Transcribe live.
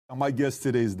My guest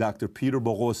today is Dr. Peter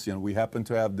Boghossian. We happen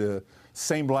to have the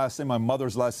same last name. My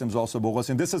mother's last name is also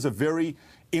Boghossian. This is a very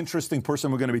interesting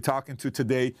person we're going to be talking to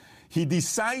today. He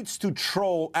decides to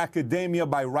troll academia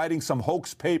by writing some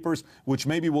hoax papers, which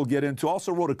maybe we'll get into.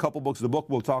 Also wrote a couple books. The book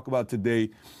we'll talk about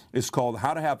today is called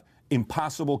How to Have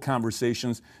Impossible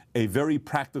Conversations, a very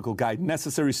practical guide,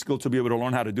 necessary skill to be able to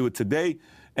learn how to do it today.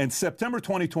 And September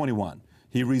 2021,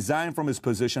 he resigned from his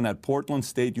position at Portland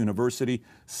State University,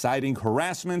 citing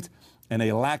harassment and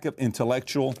a lack of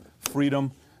intellectual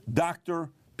freedom. Dr.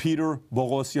 Peter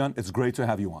Boghossian, it's great to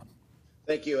have you on.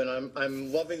 Thank you, and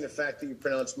I'm loving the fact that you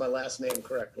pronounced my last name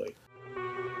correctly.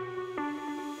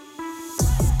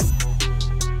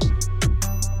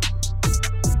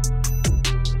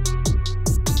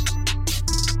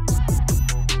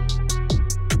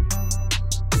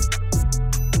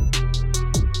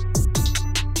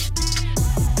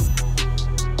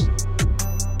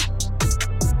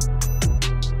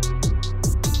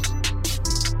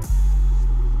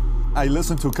 I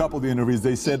listened to a couple of the interviews.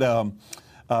 They said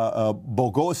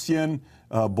Boghossian,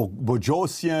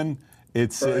 Boghossian.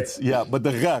 It's yeah, but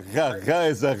the ra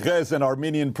is an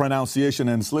Armenian pronunciation,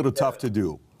 and it's a little tough to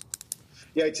do.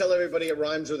 Yeah, I tell everybody it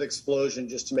rhymes with explosion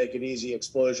just to make it easy.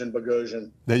 Explosion,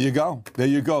 Boghossian. There you go. There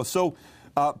you go. So,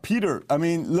 Peter, I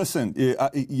mean, listen,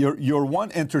 you're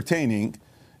one entertaining,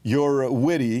 you're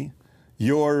witty,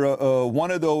 you're one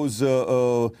of those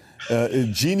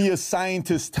genius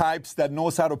scientist types that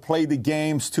knows how to play the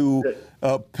games to,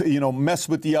 mess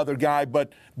with the other guy.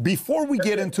 But before we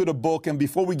get into the book and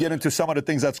before we get into some of the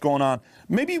things that's going on,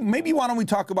 maybe why don't we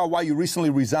talk about why you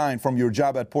recently resigned from your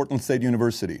job at Portland State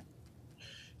University?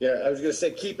 Yeah, I was going to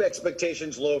say keep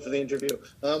expectations low for the interview.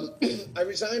 I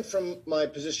resigned from my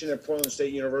position at Portland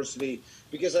State University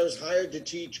because I was hired to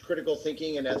teach critical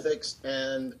thinking and ethics,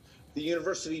 and the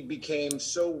university became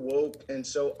so woke and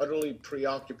so utterly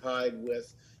preoccupied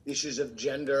with issues of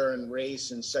gender and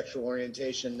race and sexual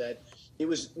orientation that it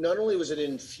was not only was it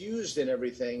infused in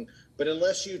everything, but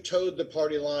unless you towed the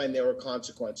party line, there were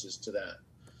consequences to that.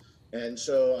 And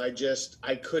so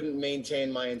I couldn't maintain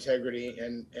my integrity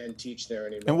and teach there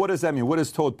anymore. And what does that mean? What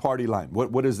is towed party line?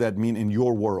 What does that mean in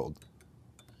your world?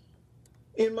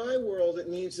 In my world, it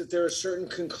means that there are certain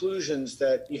conclusions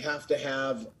that you have to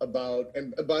have about,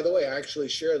 and by the way, I actually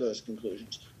share those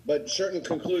conclusions, but certain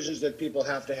conclusions that people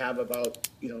have to have about,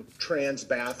 trans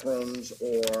bathrooms,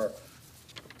 or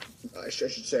I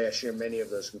should say I share many of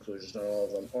those conclusions, not all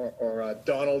of them, or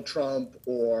Donald Trump,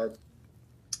 or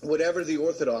whatever the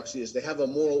orthodoxy is. They have a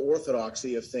moral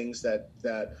orthodoxy of things that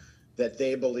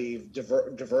they believe,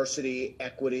 diversity,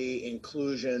 equity,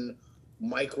 inclusion,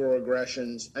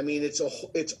 microaggressions. I mean,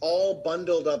 it's all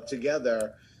bundled up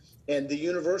together, and the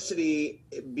university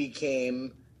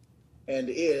became and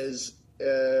is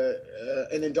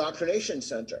an indoctrination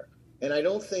center. And I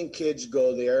don't think kids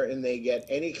go there and they get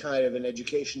any kind of an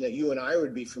education that you and I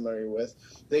would be familiar with.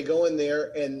 They go in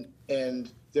there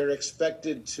and they're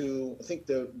expected to, I think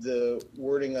the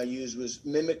wording I used was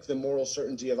mimic the moral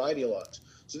certainty of ideologues.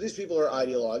 So these people are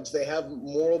ideologues. They have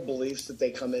moral beliefs that they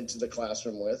come into the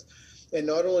classroom with. And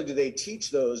not only do they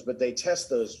teach those, but they test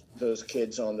those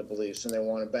kids on the beliefs, and they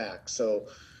want it back. So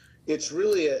it's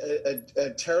really a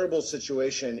terrible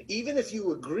situation, even if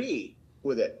you agree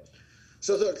with it.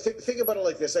 So look, think about it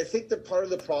like this. I think that part of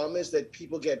the problem is that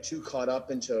people get too caught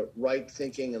up into right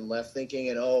thinking and left thinking,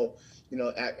 and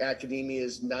academia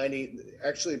is 90.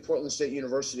 Actually, Portland State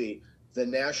University, the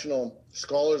National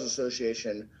Scholars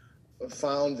Association,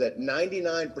 found that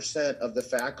 99% of the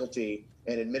faculty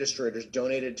and administrators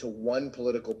donated to one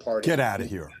political party. Get out of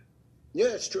here. Yeah,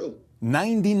 it's true.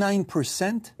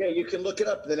 99%? Yeah, you can look it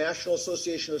up. The National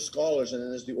Association of Scholars, and then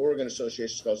there's the Oregon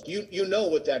Association of Scholars. You know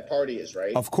what that party is,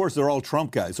 right? Of course, they're all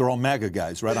Trump guys. They're all MAGA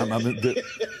guys, right?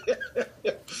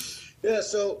 Yeah,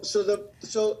 so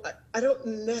I don't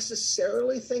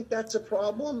necessarily think that's a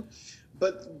problem,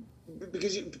 but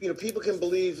because people can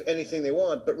believe anything they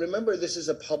want, but remember, this is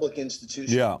a public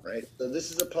institution, right? So this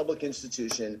is a public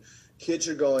institution. Kids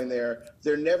are going there.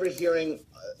 They're never hearing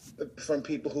from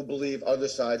people who believe other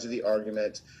sides of the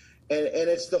argument. And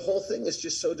it's the whole thing is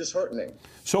just so disheartening.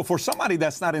 So for somebody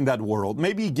that's not in that world,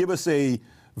 maybe give us a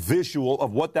visual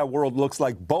of what that world looks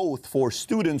like, both for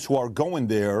students who are going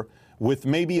there with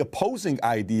maybe opposing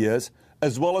ideas,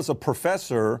 as well as a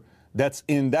professor that's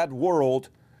in that world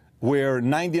where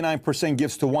 99%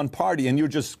 gives to one party, and you're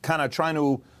just kind of trying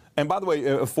to, and by the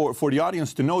way, for the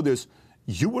audience to know this,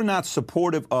 you were not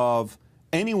supportive of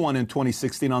anyone in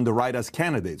 2016 on the right as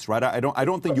candidates, right? I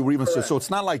don't think you were even so it's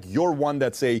not like you're one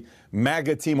that's a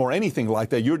MAGA team or anything like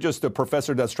that. You're just a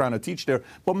professor that's trying to teach there.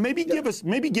 But maybe give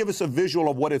us a visual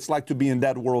of what it's like to be in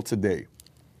that world today.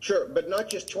 Sure, but not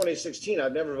just 2016.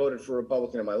 I've never voted for a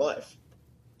Republican in my life.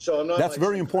 So I'm not. That's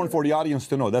very important for the audience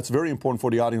to know. That's very important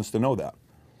for the audience to know that.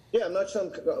 Yeah, I'm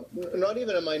not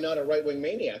even am I not a right-wing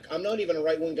maniac. I'm not even a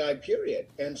right-wing guy, period.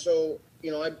 And so,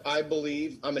 I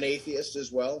believe I'm an atheist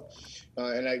as well.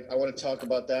 And I want to talk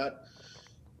about that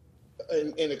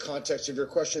in the context of your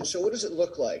question. So what does it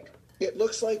look like? It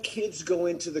looks like kids go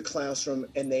into the classroom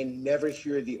and they never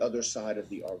hear the other side of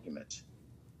the argument.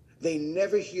 They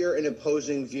never hear an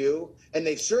opposing view. And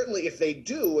they certainly, if they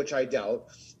do, which I doubt,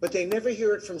 but they never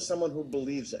hear it from someone who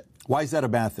believes it. Why is that a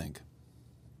bad thing?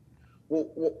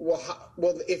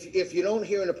 Well, if you don't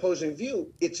hear an opposing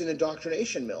view, it's an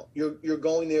indoctrination mill. You're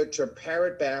going there to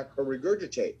parrot back or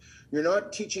regurgitate. You're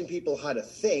not teaching people how to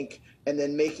think and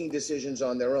then making decisions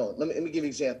on their own. Let me give you an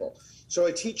example. So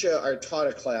I taught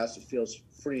a class. It feels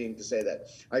freeing to say that.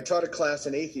 I taught a class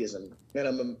in atheism,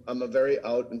 and I'm a very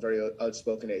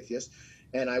outspoken atheist.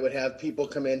 And I would have people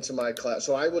come into my class.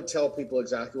 So I would tell people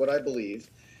exactly what I believe.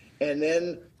 And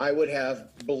then I would have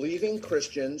believing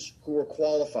Christians who were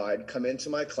qualified come into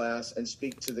my class and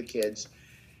speak to the kids.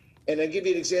 And I'll give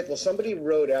you an example. Somebody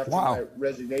wrote after my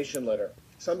resignation letter.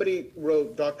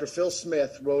 Dr. Phil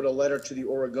Smith wrote a letter to the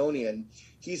Oregonian.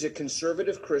 He's a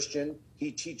conservative Christian.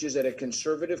 He teaches at a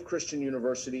conservative Christian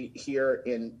university here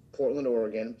in Portland,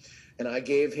 Oregon. And I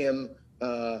gave him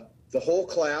the whole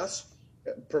class,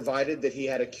 provided that he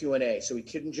had a Q&A. So he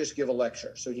couldn't just give a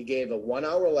lecture. So he gave a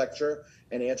 1-hour lecture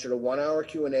and answered a 1-hour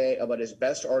Q&A about his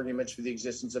best arguments for the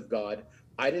existence of God.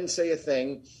 I didn't say a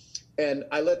thing, and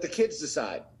I let the kids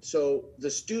decide. So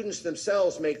the students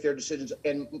themselves make their decisions,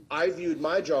 and I viewed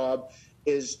my job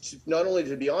is not only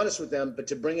to be honest with them, but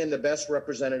to bring in the best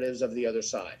representatives of the other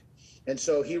side. And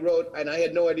so he wrote, and I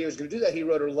had no idea he was going to do that, he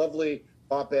wrote a lovely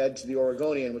op-ed to the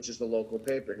Oregonian, which is the local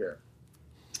paper here.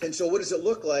 And so what does it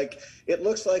look like? It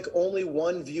looks like only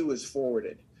one view is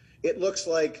forwarded. It looks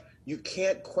like you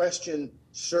can't question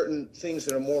certain things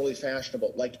that are morally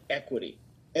fashionable, like equity.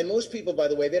 And most people, by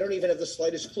the way, they don't even have the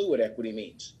slightest clue what equity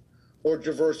means, or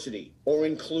diversity, or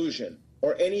inclusion,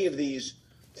 or any of these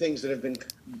things that have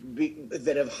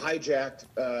hijacked.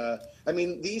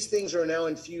 These things are now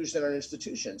infused in our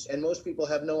institutions, and most people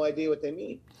have no idea what they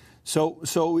mean. So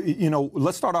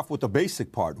let's start off with the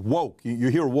basic part. Woke. You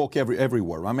hear woke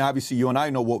everywhere. I mean, obviously, you and I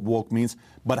know what woke means,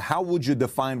 but how would you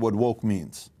define what woke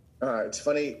means? It's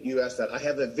funny you asked that. I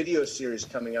have a video series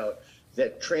coming out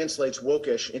that translates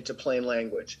woke-ish into plain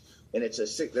language, and they're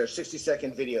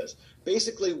 60-second videos.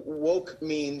 Basically, woke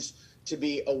means to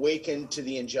be awakened to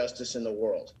the injustice in the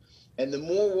world. And the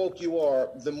more woke you are,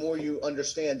 the more you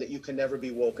understand that you can never be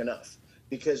woke enough,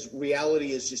 because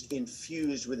reality is just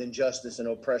infused with injustice and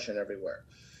oppression everywhere.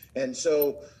 And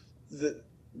so the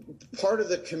part of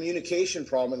the communication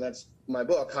problem, and that's my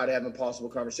book, How to Have Impossible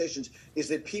Conversations, is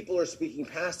that people are speaking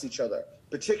past each other.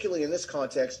 Particularly in this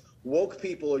context, woke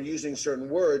people are using certain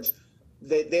words.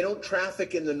 They don't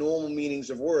traffic in the normal meanings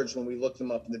of words when we look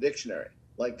them up in the dictionary.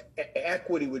 Like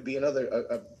equity would be another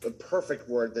a perfect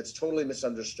word that's totally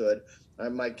misunderstood.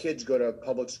 My kids go to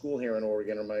public school here in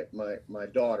Oregon, or my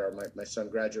daughter, my son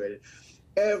graduated.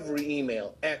 Every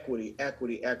email, equity,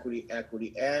 equity, equity,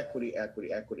 equity, equity,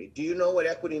 equity, equity. Do you know what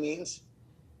equity means?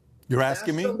 You're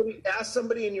asking me? Ask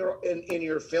somebody in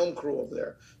your film crew over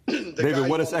there. David,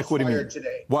 what does equity mean?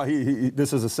 Today. Well,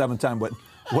 this is the 7th time, but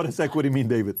what does equity mean,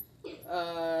 David?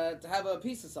 To have a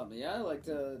piece of something, yeah, like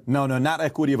to. No, not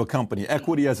equity of a company.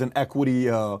 Equity as an equity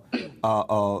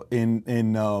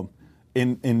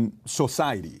in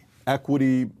society.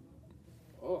 Equity.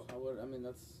 Oh, I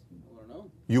don't know.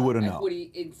 You wouldn't know.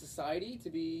 Equity in society to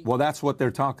be. Well, that's what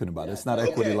they're talking about. Yeah, it's not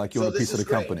equity like you own a piece of the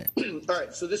company. All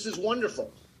right, so this is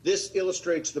wonderful. This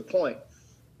illustrates the point.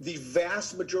 The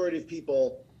vast majority of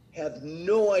people have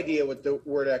no idea what the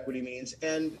word equity means,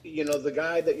 and the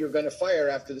guy that you're going to fire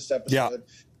after this episode,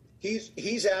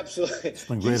 he's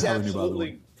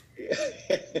absolutely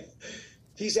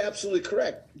he's absolutely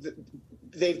correct.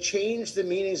 They've changed the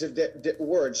meanings of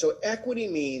words. So equity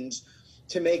means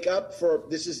to make up for.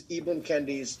 This is Ibram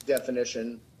Kendi's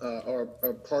definition, or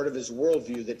part of his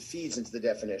worldview that feeds into the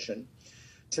definition.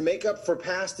 To make up for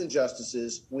past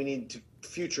injustices, we need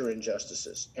future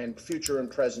injustices and future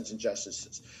and present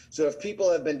injustices. So if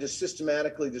people have been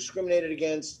systematically discriminated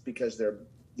against because they're,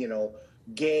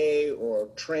 gay or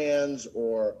trans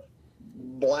or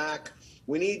black,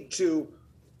 we need to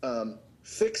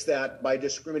fix that by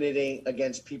discriminating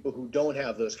against people who don't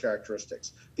have those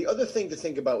characteristics. The other thing to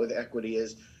think about with equity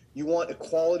is you want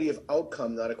equality of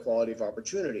outcome, not equality of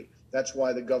opportunity. That's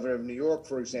why the governor of New York,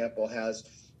 for example, has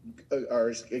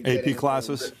AP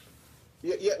classes.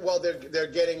 Yeah. Well, they're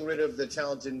getting rid of the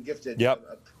talented and gifted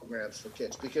programs for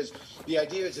kids, because the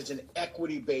idea is it's an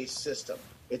equity-based system.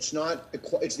 It's not.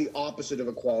 It's the opposite of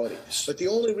equality. But the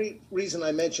only reason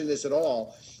I mention this at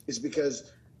all is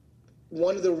because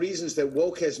one of the reasons that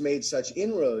woke has made such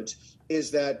inroads is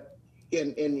that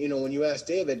in when you ask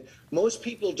David, most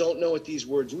people don't know what these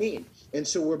words mean, and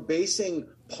so we're basing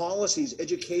policies,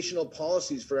 educational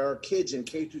policies for our kids in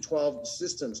K-12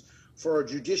 systems, for our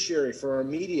judiciary, for our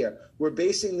media. We're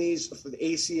basing these for the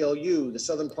ACLU, the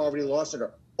Southern Poverty Law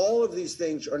Center. All of these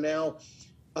things are now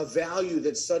a value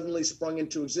that suddenly sprung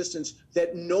into existence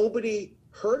that nobody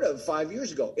heard of 5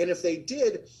 years ago. And if they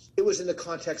did, it was in the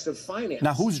context of finance.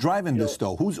 Now, who's driving this,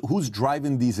 though? Who's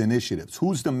driving these initiatives?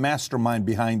 Who's the mastermind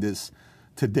behind this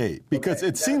today? Because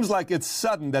it seems like it's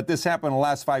sudden that this happened in the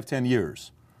last 5-10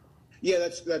 years. Yeah,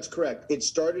 that's correct. It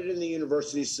started in the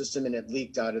university system and it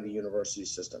leaked out of the university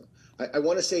system. I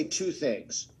want to say two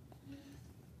things.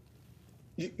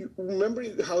 You remember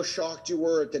how shocked you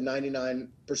were at the 99%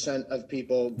 of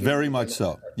people? Very much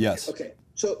so, yes. Okay.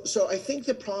 So I think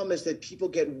the problem is that people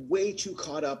get way too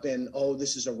caught up in, oh,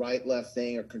 this is a right-left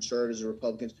thing, or conservatives or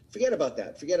Republicans. Forget about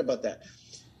that.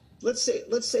 Let's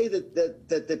say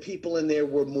that the people in there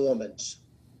were Mormons.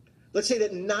 Let's say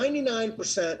that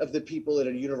 99% of the people at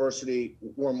a university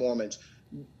were Mormons.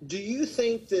 Do you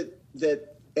think that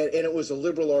and it was a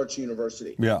liberal arts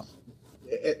university? Yeah.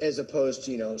 As opposed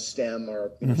to, STEM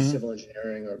or civil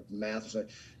engineering or math or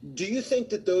something. Do you think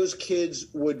that those kids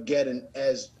would get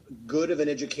as good of an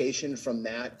education from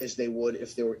that as they would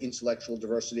if there were intellectual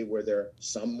diversity, where there are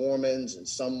some Mormons and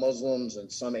some Muslims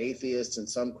and some atheists and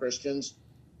some Christians?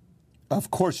 Of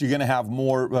course, you're going to have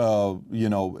more,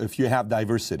 if you have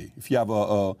diversity, if you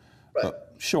have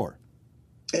sure.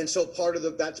 And so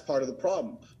that's part of the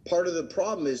problem. Part of the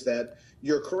problem is that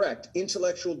you're correct.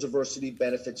 Intellectual diversity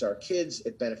benefits our kids.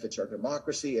 It benefits our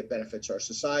democracy. It benefits our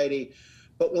society.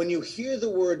 But when you hear the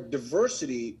word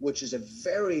diversity, which is a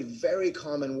very, very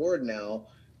common word now,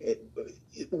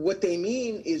 what they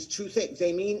mean is two things.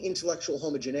 They mean intellectual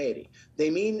homogeneity. They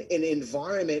mean an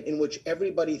environment in which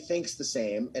everybody thinks the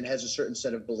same and has a certain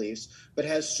set of beliefs, but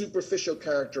has superficial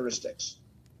characteristics.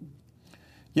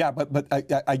 Yeah, but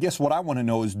I guess what I want to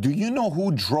know is, do you know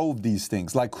who drove these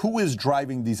things? Like, who is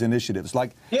driving these initiatives?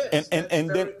 Like, yes, and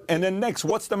then next,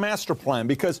 what's the master plan?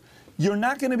 Because you're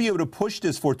not going to be able to push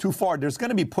this for too far. There's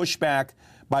going to be pushback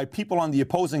by people on the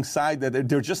opposing side that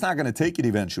they're just not going to take it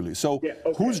eventually. So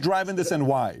who's driving this and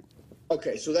why?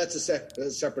 Okay, so that's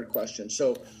a separate question.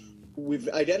 So we've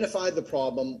identified the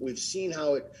problem. We've seen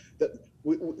how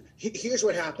here's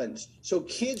what happens. So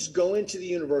kids go into the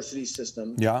university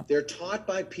system. Yeah. They're taught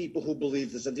by people who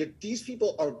believe this. These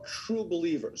people are true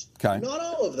believers. Okay. Not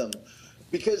all of them,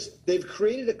 because they've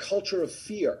created a culture of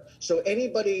fear. So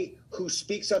anybody who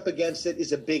speaks up against it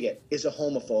is a bigot, is a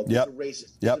homophobe, is a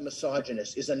racist, is a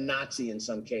misogynist, is a Nazi in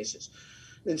some cases.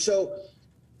 And so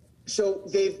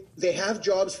they have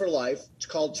jobs for life. It's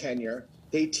called tenure.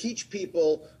 They teach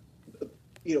people,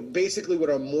 basically what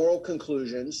are moral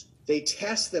conclusions. They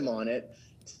test them on it.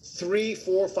 3,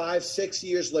 4, 5, 6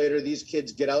 years later, these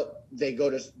kids get out. They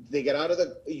get out of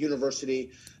the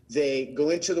university. They go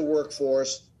into the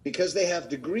workforce. Because they have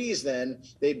degrees, then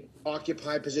they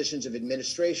occupy positions of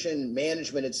administration,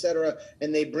 management, etc.,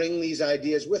 and they bring these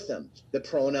ideas with them: the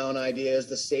pronoun ideas,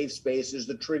 the safe spaces,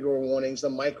 the trigger warnings, the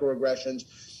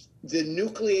microaggressions. The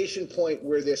nucleation point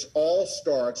where this all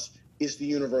starts is the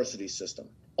university system,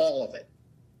 all of it.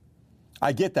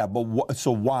 I get that, but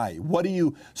so why? What do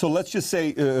you? So let's just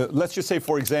say,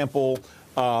 for example,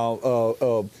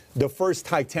 the first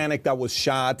Titanic that was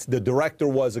shot, the director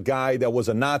was a guy that was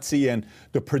a Nazi, and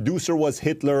the producer was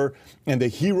Hitler, and the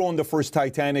hero in the first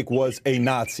Titanic was a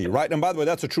Nazi, right? And by the way,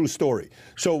 that's a true story.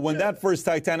 So when that first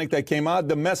Titanic that came out,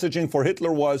 the messaging for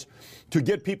Hitler was to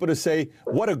get people to say,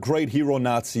 what a great hero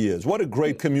Nazi is, what a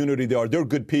great community they are, they're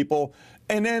good people.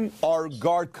 And then our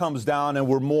guard comes down and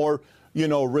we're more,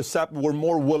 we're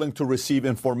more willing to receive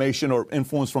information or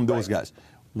influence from those guys.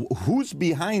 Who's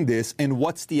behind this, and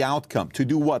what's the outcome? To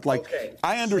do what? Like,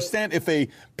 I understand if a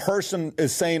person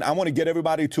is saying, I want to get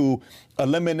everybody to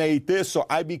eliminate this, so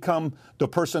I become the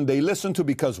person they listen to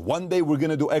because one day we're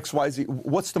going to do X, Y, Z.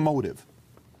 What's the motive?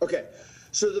 Okay.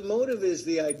 So the motive is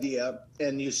the idea,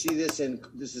 and you see this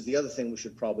this is the other thing we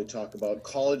should probably talk about,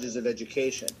 colleges of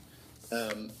education.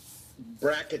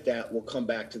 Bracket that, we'll come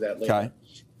back to that later. Okay.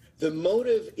 The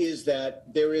motive is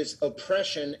that there is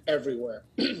oppression everywhere.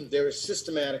 There is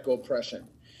systematic oppression.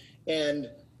 And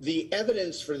the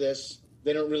evidence for this,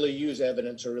 they don't really use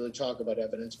evidence or really talk about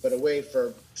evidence, but a way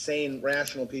for sane,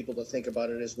 rational people to think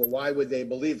about it is, well, why would they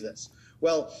believe this?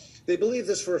 Well, they believe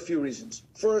this for a few reasons.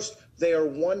 First, they are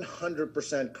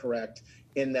 100% correct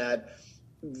in that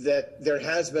that there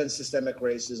has been systemic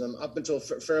racism. Up until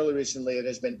fairly recently, it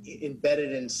has been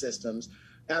embedded in systems.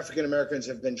 African Americans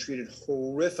have been treated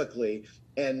horrifically,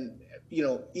 and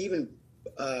even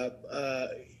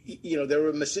there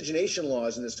were miscegenation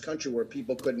laws in this country where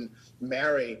people couldn't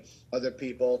marry other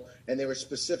people, and they were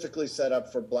specifically set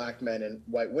up for black men and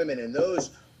white women, and those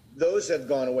have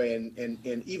gone away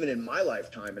in even in my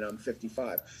lifetime, and I'm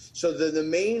 55. So the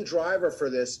main driver for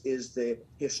this is the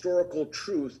historical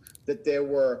truth that there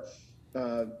were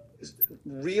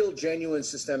real, genuine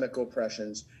systemic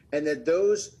oppressions, and that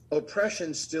those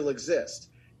oppressions still exist.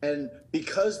 And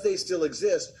because they still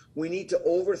exist, we need to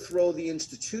overthrow the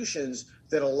institutions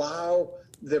that allow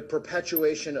the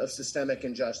perpetuation of systemic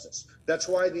injustice. That's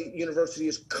why the university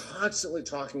is constantly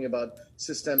talking about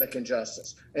systemic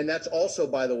injustice. And that's also,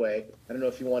 by the way, I don't know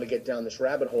if you want to get down this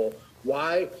rabbit hole,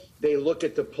 why they look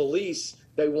at the police,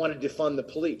 they want to defund the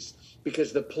police.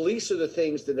 Because the police are the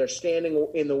things that are standing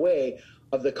in the way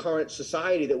of the current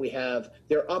society that we have.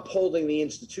 They're upholding the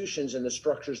institutions and the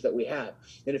structures that we have.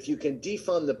 And if you can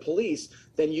defund the police,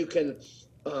 then you can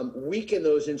weaken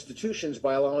those institutions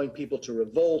by allowing people to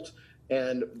revolt.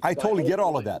 And I totally get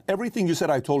all of that. Everything you said,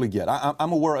 I totally get.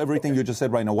 I'm aware of everything you just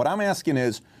said right now. What I'm asking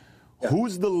is,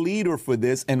 who's the leader for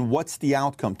this, and what's the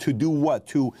outcome? To do what?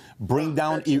 To bring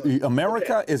down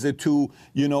America? Okay. Is it to,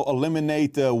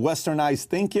 eliminate westernized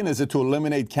thinking? Is it to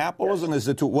eliminate capitalism? Yes. Is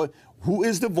it to what? Who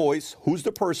is the voice? Who's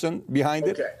the person behind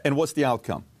it? And what's the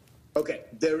outcome? Okay,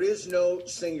 there is no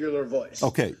singular voice.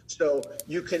 Okay. So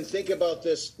you can think about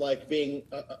this like being,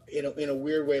 in a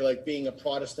weird way, like being a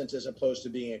Protestant as opposed to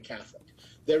being a Catholic.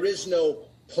 There is no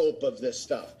pope of this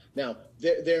stuff. Now,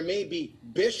 there may be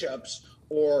bishops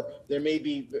or there may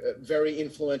be very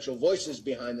influential voices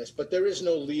behind this, but there is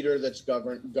no leader that's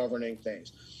governing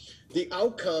things. The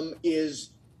outcome is,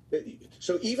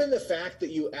 so even the fact that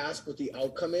you ask what the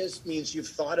outcome is means you've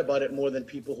thought about it more than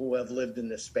people who have lived in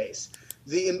this space.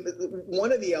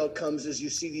 One of the outcomes is you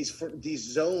see these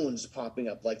zones popping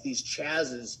up, like these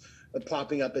chasms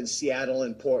popping up in Seattle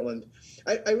and Portland.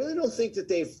 I really don't think that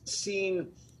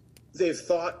they've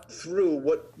thought through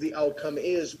what the outcome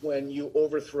is when you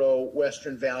overthrow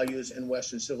Western values and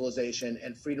Western civilization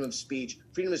and freedom of speech.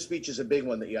 Freedom of speech is a big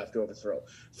one that you have to overthrow.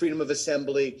 Freedom of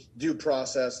assembly, due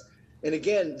process. And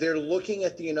again, they're looking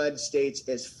at the United States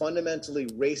as fundamentally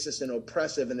racist and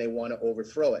oppressive, and they want to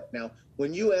overthrow it. Now,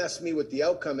 when you ask me what the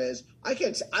outcome is, I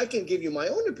can give you my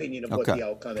own opinion of what the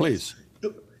outcome is.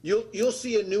 You'll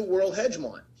see a new world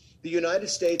hegemon. The United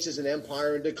States is an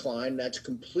empire in decline. That's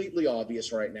completely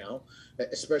obvious right now,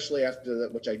 especially after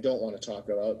that, which I don't want to talk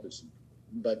about.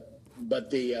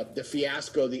 But the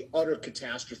fiasco, the utter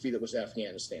catastrophe that was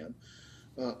Afghanistan.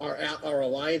 Our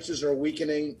alliances are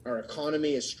weakening. Our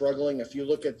economy is struggling. If you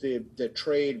look at the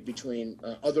trade between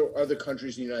other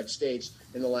countries in the United States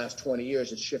in the last 20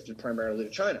 years, it's shifted primarily to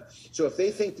China. So if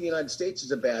they think the United States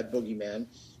is a bad boogeyman,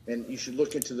 and you should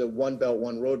look into the One Belt,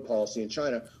 One Road policy in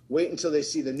China, wait until they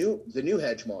see the new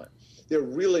hegemon. They're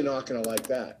really not going to like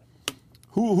that.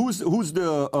 Who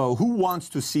wants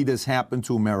to see this happen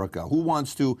to America? Who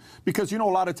wants to? Because, a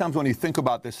lot of times when you think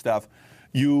about this stuff,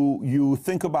 you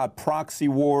think about proxy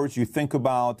wars. You think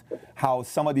about how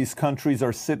some of these countries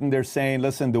are sitting there saying,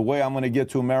 listen, the way I'm going to get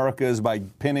to America is by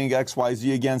pinning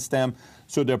XYZ against them.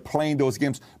 So they're playing those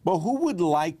games. But who would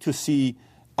like to see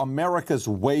America's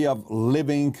way of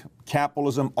living,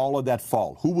 capitalism, all of that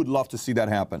fall? Who would love to see that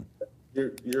happen?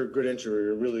 You're a good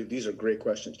interviewer. Really, these are great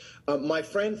questions. My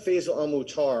friend Faisal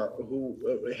Al-Muhtar, who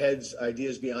heads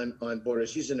Ideas Beyond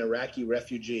Borders, he's an Iraqi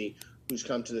refugee who's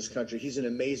come to this country. He's an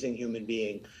amazing human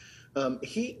being.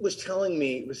 He was telling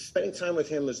me, spending time with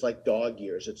him was like dog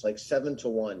years. It's like 7 to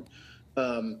 1.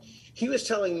 He was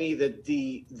telling me that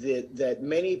that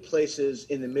many places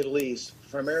in the Middle East,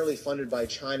 primarily funded by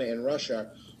China and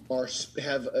Russia,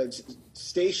 have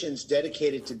stations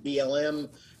dedicated to BLM,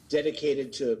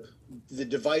 dedicated to the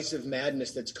divisive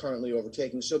madness that's currently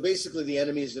overtaking. So basically, the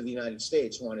enemies of the United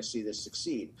States want to see this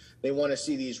succeed. They want to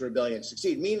see these rebellions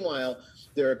succeed. Meanwhile,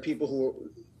 there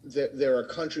are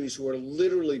countries who are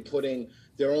literally putting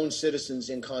their own citizens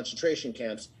in concentration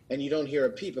camps, and you don't hear a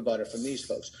peep about it from these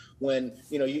folks. When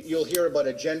you'll hear about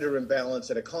a gender imbalance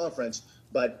at a conference,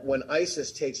 but when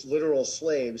ISIS takes literal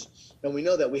slaves, and we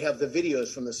know that we have the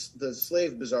videos from the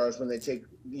slave bazaars when they take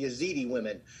Yazidi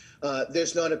women,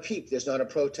 there's not a peep, there's not a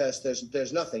protest,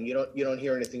 there's nothing. You don't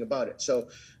hear anything about it. So,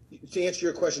 to answer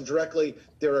your question directly,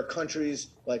 there are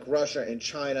countries like Russia and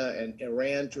China and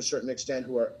Iran, to a certain extent,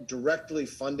 who are directly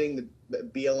funding the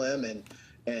BLM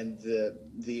and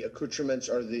the accoutrements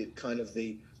are the kind of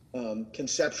the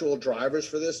conceptual drivers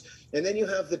for this. And then you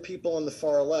have the people on the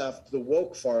far left, the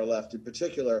woke far left in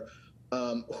particular,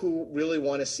 who really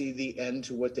want to see the end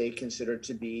to what they consider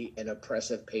to be an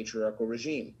oppressive patriarchal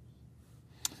regime.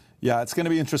 Yeah, it's going to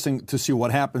be interesting to see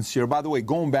what happens here. By the way,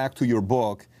 going back to your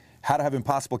book, How to Have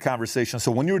Impossible Conversations.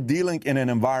 So when you're dealing in an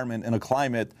environment, in a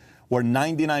climate where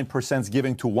 99% is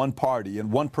giving to one party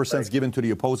and 1% is given to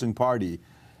the opposing party,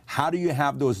 how do you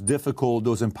have those difficult,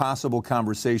 those impossible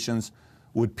conversations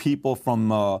with people from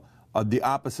the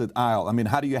opposite aisle? I mean,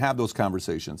 how do you have those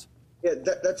conversations? Yeah,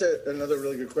 that's another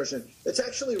really good question. It's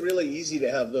actually really easy to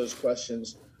have those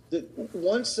questions.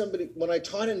 When I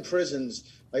taught in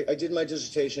prisons, I did my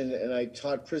dissertation and I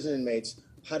taught prison inmates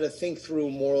how to think through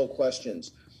moral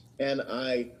questions. And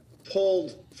I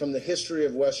pulled from the history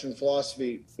of Western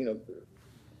philosophy,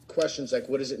 questions like,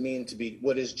 what does it mean to be,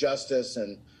 what is justice?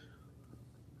 And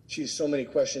geez, so many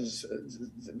questions,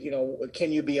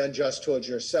 can you be unjust towards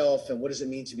yourself? And what does it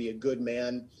mean to be a good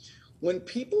man? When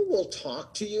people will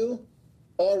talk to you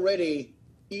already,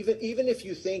 even if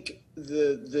you think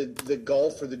the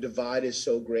gulf or the divide is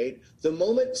so great, the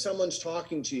moment someone's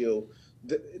talking to you,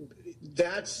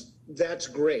 that's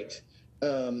great.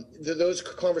 Those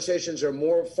conversations are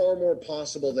far more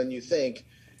possible than you think,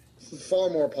 far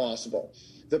more possible.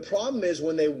 The problem is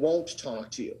when they won't talk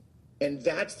to you, and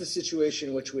that's the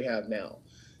situation which we have now.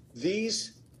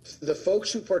 The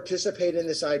folks who participate in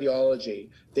this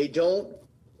ideology, they don't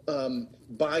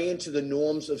buy into the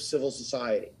norms of civil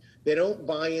society. They don't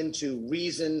buy into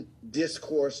reason,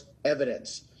 discourse,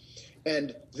 evidence.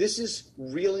 And this is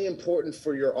really important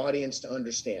for your audience to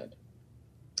understand.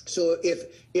 So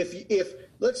if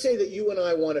let's say that you and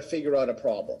I want to figure out a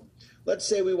problem. Let's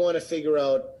say we want to figure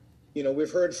out,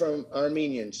 we've heard from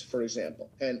Armenians, for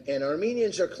example, and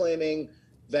Armenians are claiming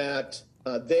that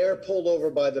they're pulled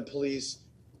over by the police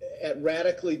at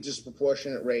radically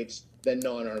disproportionate rates than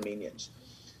non-Armenians.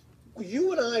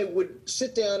 You and I would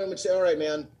sit down and would say, all right,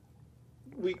 man,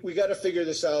 we got to figure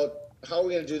this out. How are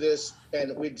we going to do this?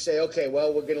 And we'd say, okay,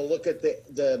 well, we're going to look at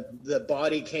the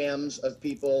body cams of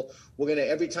people. We're going to,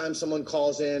 every time someone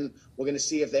calls in, we're going to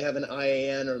see if they have an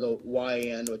IAN or the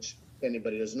YAN, which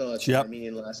anybody doesn't know, it's an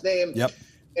Armenian last name. Yep.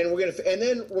 And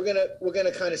then we're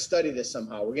gonna kind of study this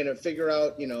somehow. We're gonna figure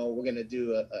out, we're gonna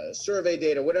do a survey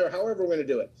data, whatever, however we're gonna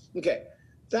do it. Okay,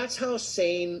 that's how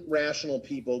sane, rational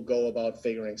people go about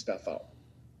figuring stuff out.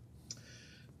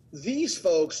 These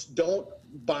folks don't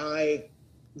buy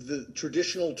the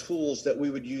traditional tools that we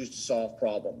would use to solve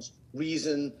problems: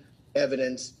 reason,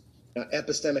 evidence,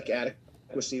 epistemic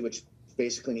adequacy, which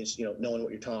basically means knowing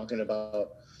what you're talking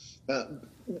about.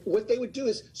 What they would do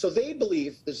is, so they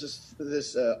believe,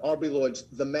 this Aubrey Lloyd's,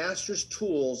 the master's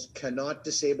tools cannot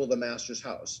disable the master's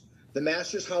house. The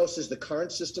master's house is the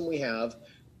current system we have,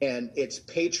 and it's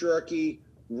patriarchy,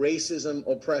 racism,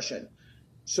 oppression.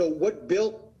 So what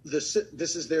built this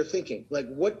is their thinking. Like,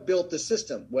 what built the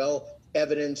system? Well,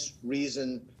 evidence,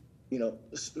 reason,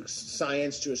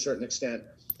 science to a certain extent.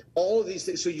 All of these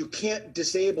things. So you can't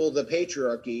disable the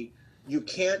patriarchy. You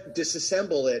can't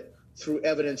disassemble it through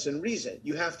evidence and reason.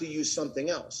 You have to use something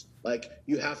else. Like,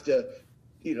 you have to,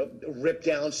 rip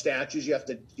down statues. You have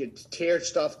to tear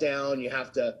stuff down. You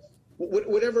have to,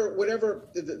 whatever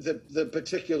the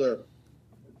particular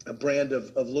brand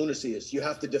of lunacy is. You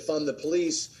have to defund the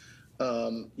police.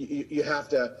 You have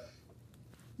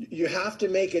to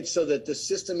make it so that the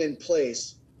system in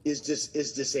place is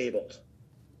disabled.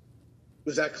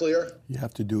 Was that clear? You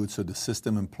have to do it so the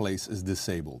system in place is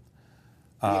disabled.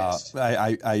 Yes.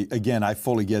 I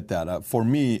fully get that. For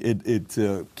me, it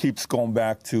keeps going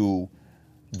back to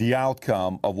the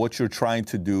outcome of what you're trying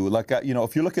to do. Like,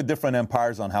 if you look at different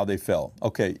empires on how they fell.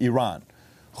 Okay, Iran.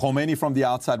 Khomeini from the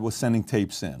outside was sending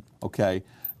tapes in. Okay,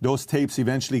 those tapes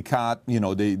eventually caught.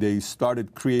 They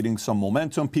started creating some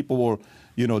momentum. People were,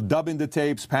 dubbing the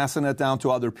tapes, passing it down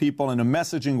to other people, and the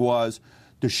messaging was,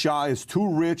 the Shah is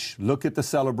too rich. Look at the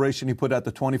celebration he put at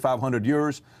the 2,500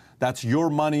 years. That's your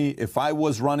money. If I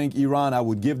was running Iran, I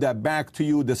would give that back to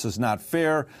you. This is not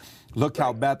fair. Look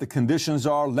how bad the conditions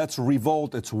are. Let's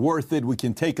revolt. It's worth it. We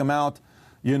can take them out.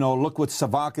 Look what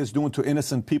Savak is doing to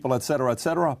innocent people, et cetera, et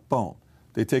cetera. Boom.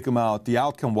 They take them out. The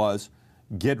outcome was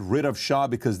get rid of Shah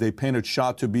because they painted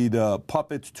Shah to be the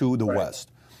puppet to the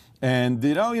West. And,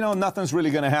 nothing's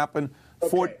really going to happen.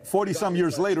 Okay. 40-some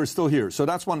years later, it's still here. So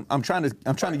that's one I'm trying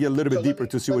to get a little bit deeper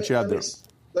to see what you have there.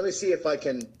 Let me see if I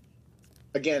can.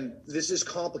 Again, this is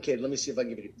complicated. Let me see if I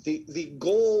can give you the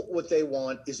goal. What they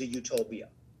want is a utopia.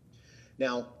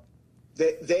 Now,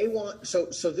 they want. So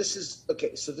this is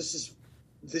okay. So this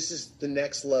is the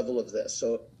next level of this.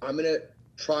 So I'm going to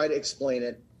try to explain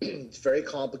it. It's very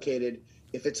complicated.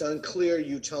 If it's unclear,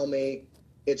 you tell me.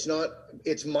 It's not.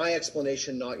 It's my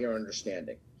explanation, not your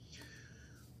understanding.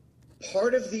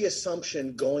 part of the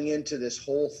assumption going into this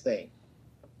whole thing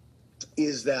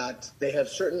is that they have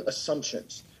certain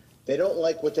assumptions. They don't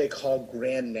like what they call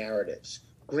grand narratives.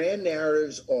 Grand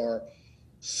narratives are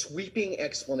sweeping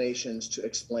explanations to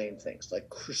explain things, like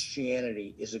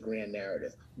Christianity is a grand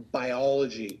narrative.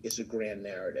 Biology is a grand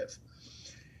narrative.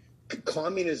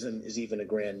 Communism is even a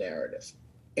grand narrative.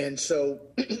 And so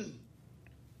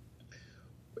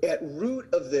at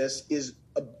root of this is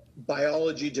a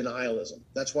biology denialism.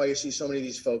 That's why you see so many of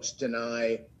these folks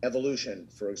deny evolution,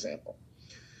 for example.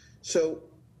 So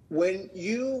when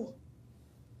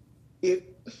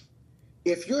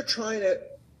if you're trying to,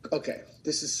 okay,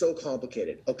 this is so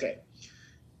complicated. Okay.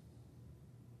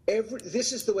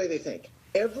 This is the way they think.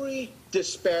 Every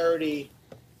disparity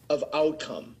of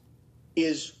outcome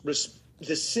is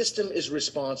the system is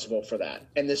responsible for that.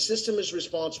 And the system is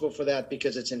responsible for that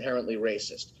because it's inherently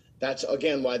racist. That's,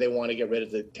 again, why they want to get rid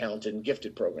of the talented and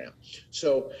gifted program.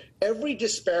 So every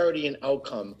disparity in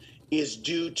outcome is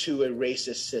due to a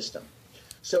racist system.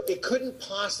 So it couldn't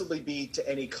possibly be to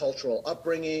any cultural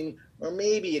upbringing, or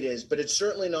maybe it is, but it's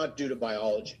certainly not due to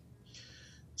biology.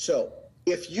 So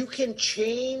if you can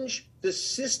change the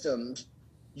systems,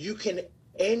 you can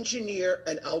engineer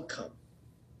an outcome.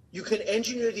 You can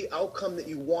engineer the outcome that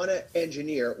you want to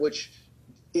engineer, which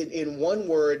in one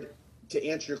word, to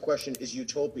answer your question, is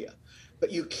utopia.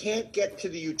 But you can't get to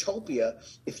the utopia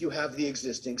if you have the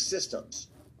existing systems.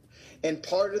 And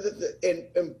part of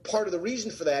the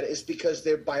reason for that is because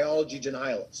they're biology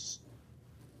denialists.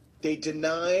 They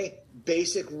deny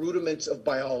basic rudiments of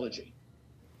biology.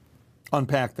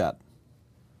 Unpack that.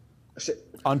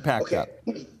 Unpack that.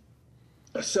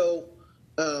 So,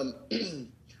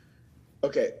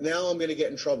 okay, now I'm going to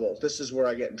get in trouble. This is where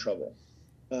I get in trouble.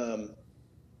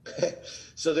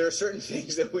 So there are certain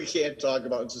things that we can't talk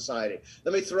about in society.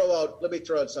 Let me throw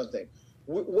out something.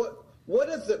 What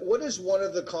is one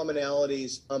of the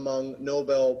commonalities among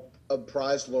Nobel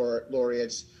Prize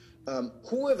laureates?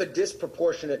 Who have a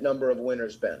disproportionate number of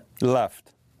winners been?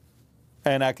 Left.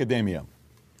 And academia.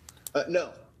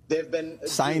 No, they've been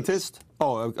scientists. Jews.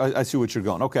 Oh, I see what you're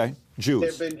going. Okay,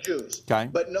 Jews. They've been Jews. Okay.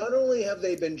 But not only have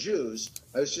they been Jews,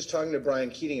 I was just talking to Brian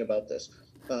Keating about this.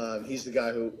 He's the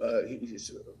guy who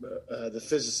he's the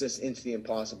physicist into the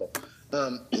impossible.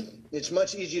 It's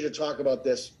much easier to talk about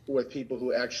this with people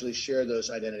who actually share those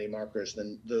identity markers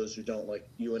than those who don't. Like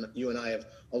you and I have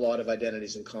a lot of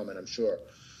identities in common, I'm sure.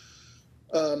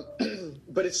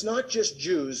 But it's not just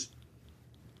Jews.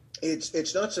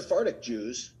 It's not Sephardic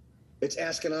Jews. It's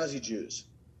Ashkenazi Jews.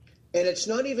 And it's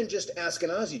not even just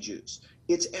Ashkenazi Jews.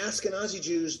 It's Ashkenazi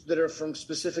Jews that are from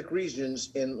specific regions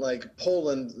in like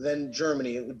Poland, then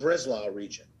Germany, the Breslau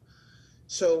region.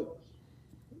 So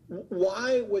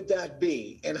why would that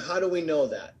be? And how do we know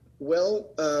that? Well,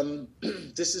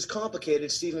 this is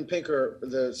complicated. Steven Pinker,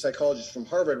 the psychologist from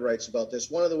Harvard, writes about this.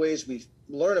 One of the ways we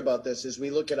learn about this is we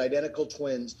look at identical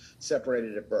twins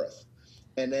separated at birth.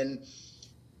 And then,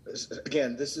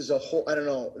 again, this is a whole, I don't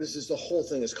know, the whole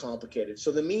thing is complicated.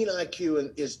 So the mean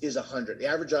IQ is 100. The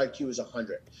average IQ is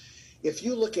 100. If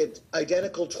you look at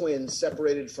identical twins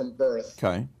separated from birth,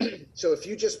 okay. So if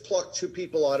you just pluck two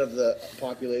people out of the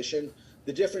population,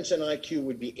 the difference in IQ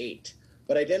would be 8.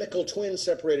 But identical twins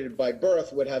separated by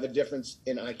birth would have a difference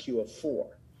in IQ of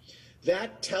 4.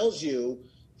 That tells you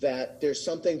that there's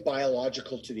something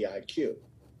biological to the IQ.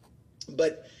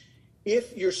 But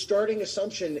if your starting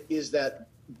assumption is that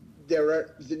there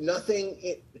are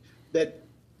nothing that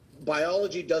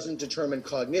biology doesn't determine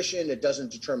cognition, it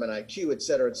doesn't determine IQ, et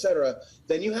cetera,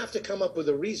 then you have to come up with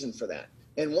a reason for that.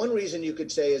 And one reason you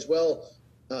could say is, well,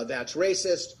 that's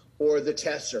racist, or the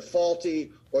tests are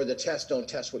faulty, or the tests don't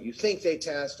test what you think they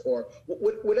test, or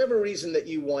whatever reason that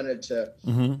you wanted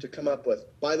to come up with.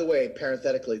 By the way,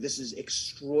 parenthetically, this is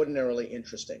extraordinarily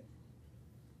interesting.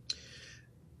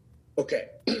 Okay,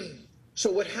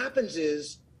 so what happens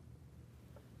is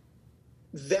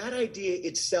that idea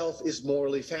itself is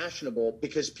morally fashionable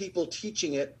because people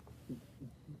teaching it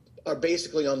are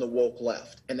basically on the woke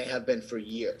left, and they have been for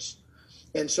years.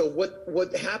 And so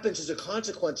what happens as a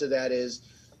consequence of that is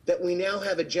that we now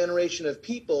have a generation of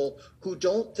people who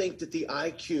don't think that the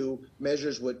IQ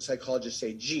measures what psychologists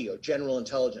say G, or general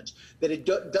intelligence, that it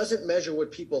doesn't measure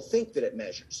what people think that it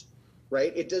measures,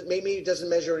 right? Maybe it doesn't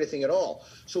measure anything at all.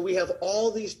 So we have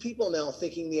all these people now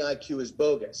thinking the IQ is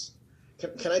bogus.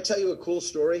 Can I tell you a cool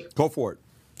story? Go for it.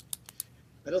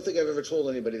 I don't think I've ever told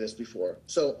anybody this before.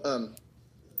 So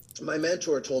my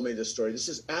mentor told me this story. This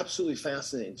is absolutely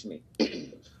fascinating to me.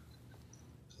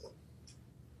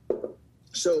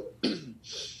 So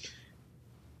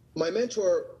my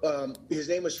mentor, his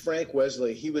name was Frank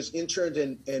Wesley. He was interned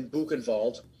in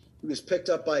Buchenwald, was picked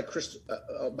up by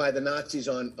by the Nazis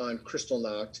on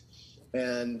Kristallnacht,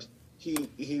 and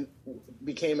he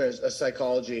became a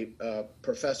psychology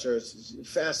professor.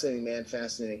 Fascinating man,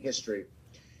 fascinating history.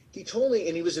 He told me,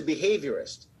 and he was a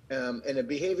behaviorist, and a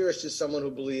behaviorist is someone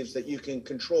who believes that you can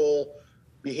control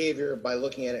behavior by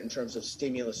looking at it in terms of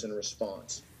stimulus and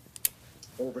response.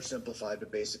 Oversimplified, but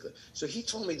basically. So he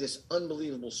told me this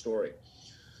unbelievable story.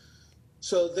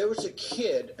 So there was a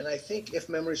kid, and I think if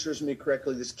memory serves me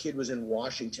correctly, this kid was in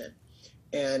Washington,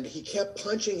 and he kept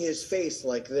punching his face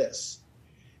like this.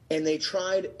 And they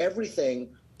tried everything,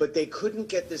 but they couldn't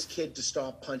get this kid to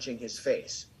stop punching his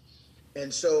face.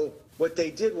 And so what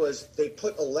they did was they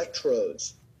put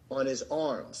electrodes on his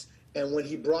arms, and when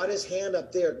he brought his hand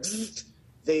up there,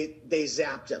 they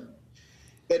zapped him.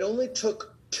 It only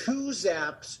took two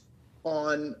zaps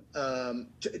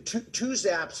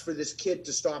for this kid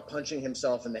to stop punching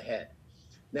himself in the head.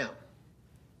 Now,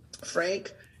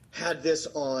 Frank had this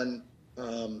on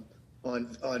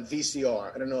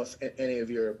VCR. I don't know if any of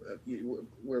you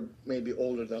were maybe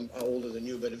older than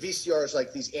you, but a VCR is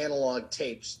like these analog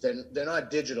tapes. They're not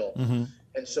digital,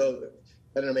 and so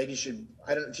I don't know. Maybe you should.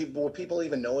 I don't. Will people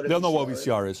even know what a They'll VCR know what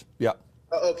VCR is. Yeah.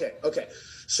 Okay.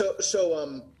 So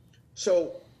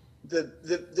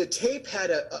the tape had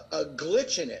a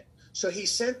glitch in it. So he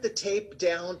sent the tape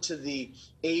down to the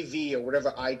AV or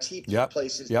whatever IT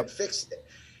places that fixed it.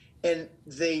 And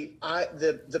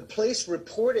the place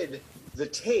reported the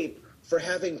tape for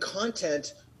having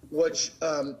content which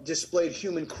displayed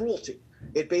human cruelty.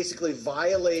 It basically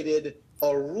violated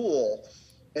a rule.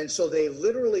 And so they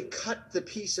literally cut the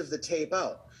piece of the tape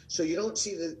out. So you don't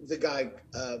see the guy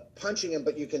punching him,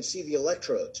 but you can see the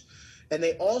electrodes. And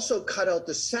they also cut out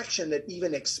the section that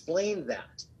even explained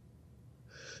that.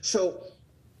 So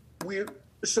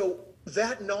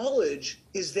that knowledge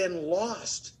is then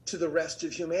lost to the rest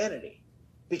of humanity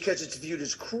because it's viewed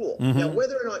as cruel. Now,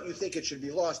 whether or not you think it should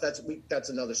be lost, that's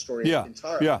another story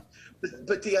entirely. Yeah.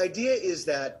 But the idea is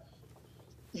that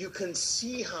you can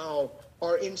see how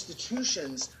our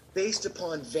institutions, based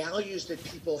upon values that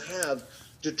people have,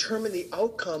 determine the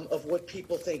outcome of what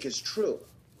people think is true.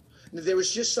 There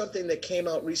was just something that came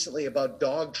out recently about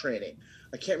dog training.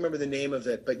 I can't remember the name of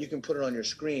it, but you can put it on your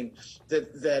screen.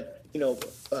 That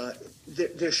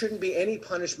there shouldn't be any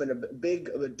punishment.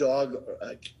 A dog,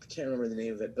 I can't remember the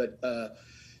name of it, but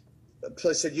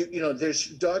plus said there's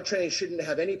dog training shouldn't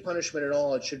have any punishment at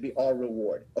all. It should be all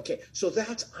reward. Okay, so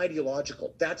that's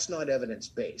ideological. That's not evidence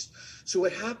based. So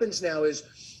what happens now is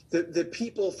the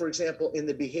people, for example, in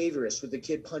the behaviorists with the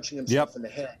kid punching himself in the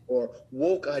head, or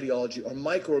woke ideology, or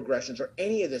microaggressions, or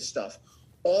any of this stuff,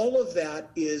 all of that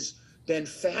is then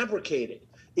fabricated.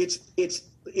 It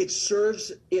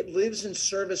lives in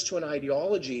service to an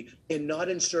ideology and not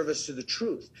in service to the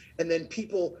truth. And then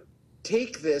people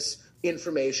take this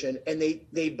information and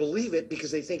they believe it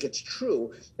because they think it's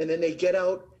true, and then they get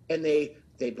out and they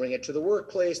bring it to the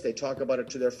workplace, they talk about it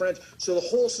to their friends. So the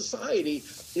whole society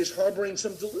is harboring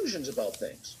some delusions about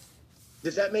things.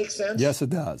 Does that make sense? Yes,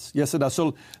 it does. Yes, it does.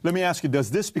 So let me ask you,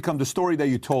 does this become the story that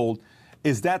you told?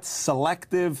 Is that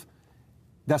selective?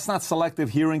 That's not selective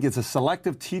hearing. Is it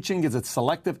selective teaching? Is it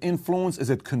selective influence?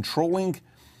 Is it controlling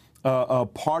a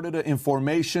part of the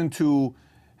information to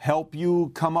help you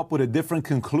come up with a different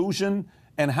conclusion?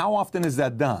 And how often is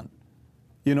that done,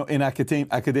 in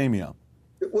academia?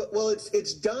 Well,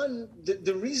 it's done.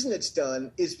 The reason it's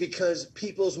done is because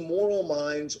people's moral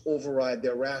minds override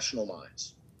their rational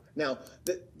minds. Now,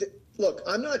 look,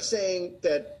 I'm not saying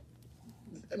that.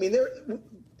 I mean,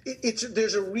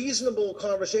 there's a reasonable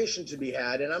conversation to be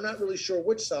had, and I'm not really sure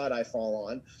which side I fall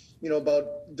on.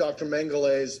 About Dr.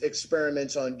 Mengelé's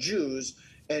experiments on Jews,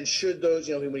 and should those,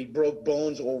 when he broke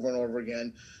bones over and over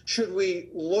again, should we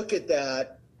look at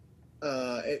that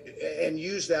and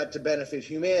use that to benefit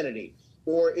humanity?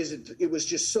 Or is it was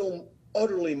just so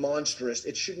utterly monstrous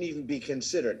it shouldn't even be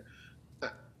considered?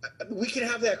 We can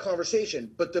have that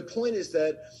conversation, but the point is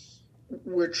that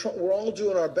we're all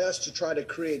doing our best to try to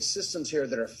create systems here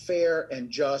that are fair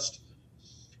and just,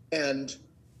 and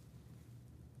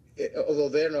although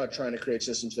they're not trying to create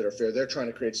systems that are fair, they're trying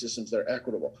to create systems that are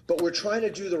equitable. But we're trying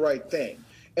to do the right thing,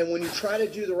 and when you try to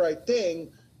do the right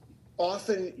thing,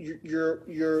 often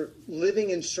you're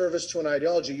living in service to an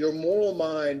ideology. Your moral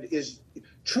mind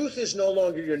truth is no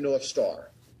longer your North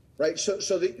Star, right? So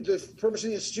the purpose of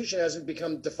the institution hasn't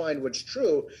become defined what's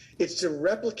true. It's to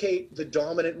replicate the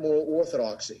dominant moral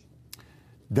orthodoxy.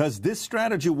 Does this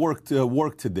strategy work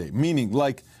today? Meaning,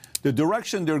 like, the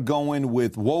direction they're going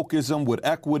with wokeism, with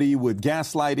equity, with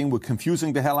gaslighting, with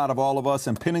confusing the hell out of all of us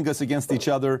and pinning us against each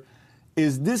other,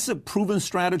 Is this a proven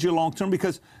strategy long term?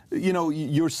 Because, you know,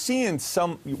 you're seeing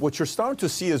what you're starting to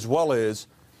see as well is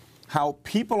how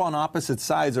people on opposite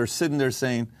sides are sitting there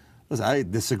saying, listen, I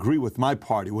disagree with my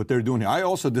party, what they're doing here. I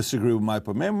also disagree with my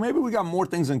party. Maybe we got more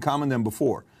things in common than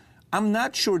before. I'm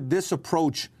not sure this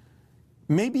approach,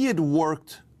 maybe it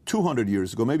worked 200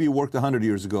 years ago, maybe it worked 100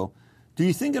 years ago. Do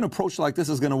you think an approach like this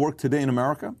is going to work today in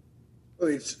America?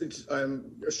 I'm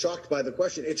shocked by the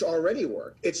question. It's already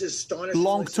worked. It's astonishing.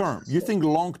 Long term. You think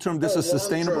long term this is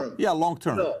sustainable? Term. Yeah, long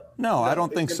term. No, I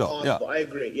don't think so. Yeah. I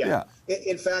agree. Yeah.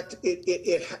 In fact,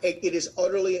 it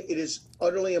is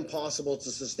utterly impossible to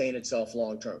sustain itself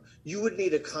long term. You would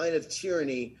need a kind of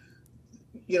tyranny.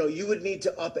 You know, you would need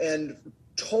to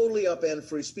totally upend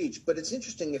free speech. But it's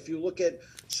interesting if you look at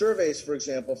surveys, for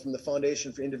example, from the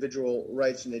Foundation for Individual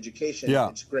Rights in Education. Yeah.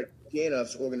 It's Greg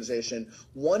Yanoff's organization.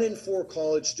 1 in 4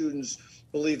 college students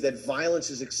believe that violence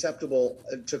is acceptable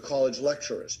to college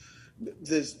lecturers.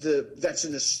 That's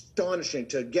an astonishing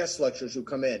to guest lecturers who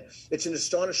come in. It's an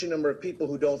astonishing number of people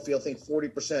who don't feel. I think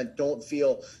 40% don't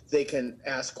feel they can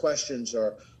ask questions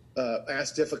or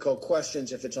ask difficult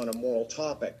questions if it's on a moral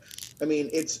topic. I mean,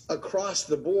 it's across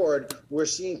the board. We're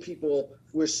seeing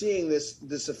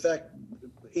this effect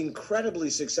incredibly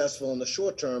successful in the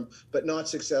short term, but not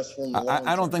successful in the long term.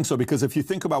 I don't think so, because if you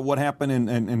think about what happened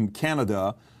in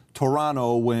Canada,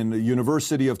 Toronto, when the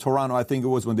University of Toronto, I think it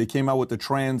was when they came out with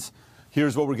the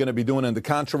here's what we're going to be doing, and the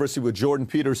controversy with Jordan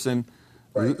Peterson.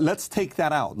 Right. Let's take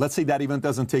that out. Let's say that event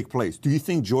doesn't take place. Do you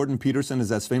think Jordan Peterson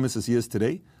is as famous as he is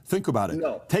today? Think about it.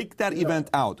 No. Take that event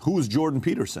out. Who's Jordan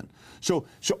Peterson? So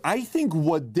I think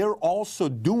what they're also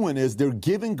doing is they're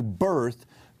giving birth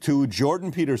to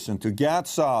Jordan Peterson, to Gad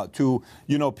Saad, to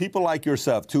people like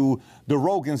yourself, to the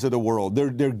Rogans of the world.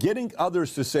 They're getting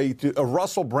others to say, to a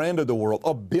Russell Brand of the world,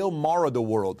 a Bill Maher of the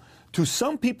world, to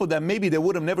some people that maybe they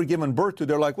would have never given birth to.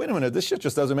 They're like, wait a minute, this shit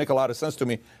just doesn't make a lot of sense to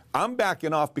me. I'm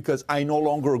backing off because I no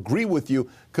longer agree with you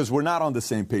because we're not on the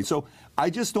same page. So I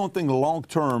just don't think long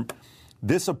term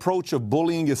this approach of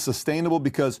bullying is sustainable,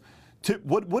 because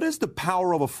what is the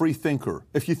power of a free thinker?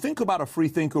 If you think about a free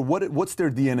thinker, what's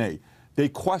their DNA? They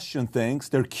question things,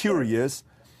 they're curious,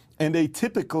 and they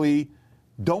typically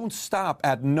don't stop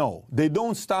at no. They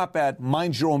don't stop at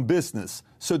mind your own business.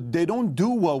 So they don't do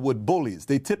well with bullies.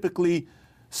 They typically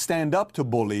stand up to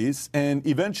bullies, and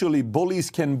eventually bullies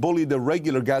can bully the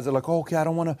regular guys. They're like, oh, okay, I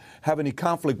don't want to have any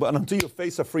conflict. But until you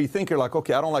face a free thinker, like,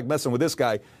 okay, I don't like messing with this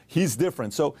guy. He's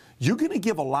different. So you're going to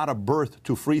give a lot of birth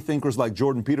to free thinkers like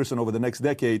Jordan Peterson over the next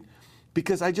decade,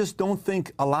 because I just don't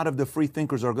think a lot of the free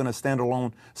thinkers are going to stand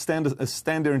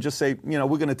there and just say, we're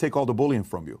going to take all the bullying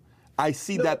from you. I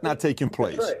see that not taking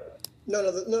place. That's right.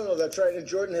 No, that's right. And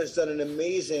Jordan has done an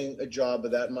amazing job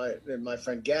of that. My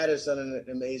friend Gad has done an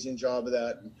amazing job of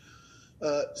that.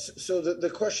 So the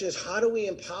question is, how do we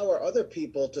empower other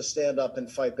people to stand up and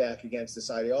fight back against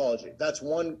this ideology? That's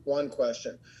one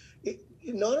question.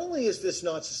 Not only is this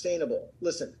not sustainable,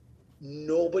 listen,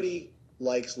 nobody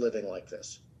likes living like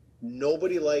this.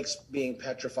 Nobody likes being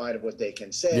petrified of what they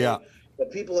can say. Yeah.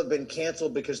 But people have been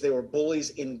canceled because they were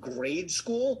bullies in grade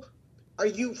school. Are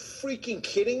you freaking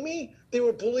kidding me? They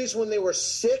were bullies when they were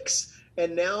 6,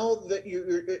 and now that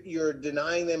you're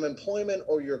denying them employment,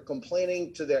 or you're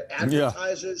complaining to their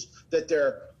advertisers that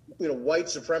they're white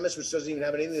supremacists, which doesn't even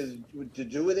have anything to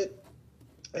do with it.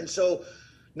 And so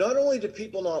not only do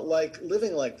people not like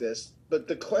living like this, but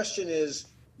the question is,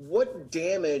 what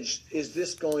damage is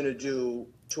this going to do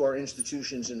to our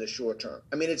institutions in the short term?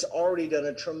 I mean, it's already done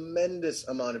a tremendous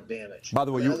amount of damage. By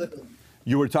the way,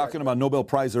 you were talking about Nobel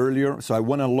Prize earlier, so I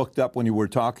went and looked up when you were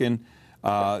talking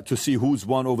to see who's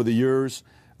won over the years.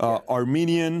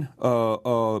 Armenian,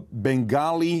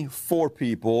 Bengali, 4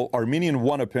 people. Armenian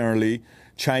 1 apparently.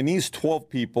 Chinese 12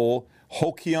 people.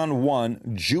 Hokkien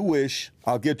 1. Jewish,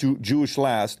 I'll get to Jewish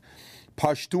last.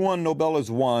 Pashtun Nobel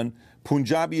is 1.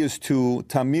 Punjabi is 2.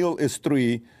 Tamil is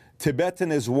 3.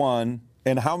 Tibetan is 1.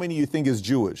 And how many you think is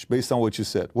Jewish, based on what you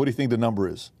said? What do you think the number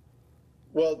is?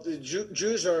 Well, the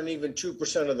Jews aren't even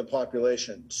 2% of the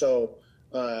population. So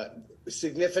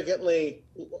significantly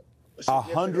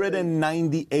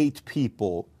 198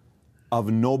 people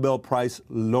of Nobel Prize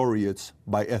laureates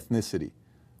by ethnicity.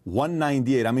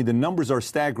 198. I mean, the numbers are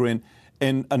staggering.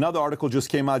 And another article just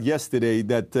came out yesterday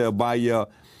that by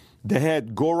the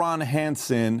head, Goran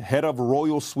Hansson, head of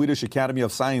Royal Swedish Academy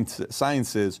of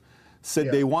Sciences,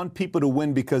 said they want people to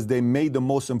win because they made the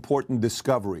most important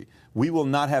discovery. We will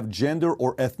not have gender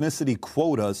or ethnicity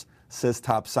quotas, says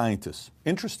top scientists.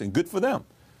 Interesting. Good for them.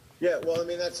 Yeah, well, I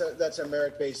mean, that's a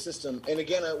merit-based system. And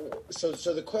again, so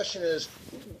the question is,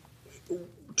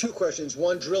 2 questions.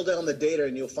 One, drill down the data,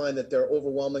 and you'll find that they're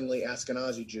overwhelmingly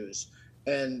Ashkenazi Jews.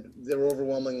 and they're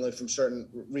overwhelmingly from certain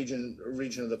region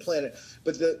of the planet.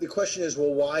 But the question is,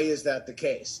 well, why is that the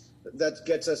case? That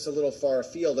gets us a little far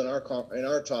afield in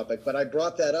our topic. But I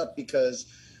brought that up because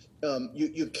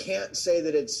you can't say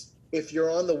that if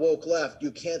you're on the woke left,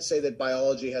 you can't say that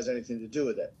biology has anything to do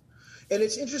with it. And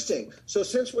it's interesting. So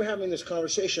since we're having this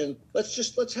conversation,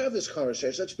 let's have this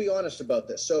conversation. Let's be honest about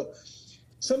this. So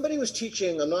somebody was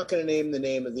teaching, I'm not going to name the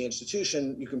name of the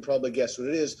institution, you can probably guess what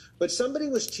it is, but somebody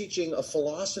was teaching a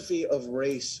philosophy of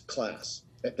race class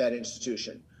at that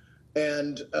institution.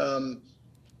 And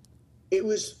it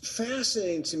was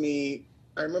fascinating to me.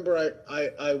 I remember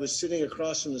I was sitting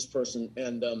across from this person,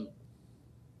 and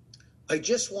I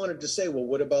just wanted to say, well,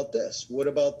 what about this? What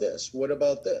about this? What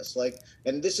about this?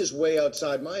 And this is way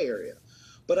outside my area.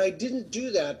 But I didn't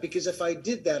do that because if I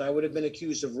did that, I would have been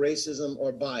accused of racism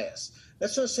or bias.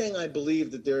 That's not saying I believe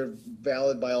that they're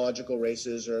valid biological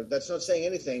races, or that's not saying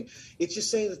anything. It's just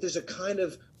saying that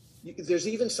there's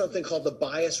even something called the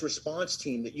bias response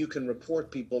team that you can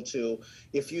report people to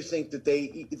if you think that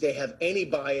they have any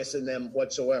bias in them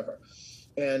whatsoever.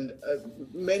 And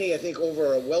many, I think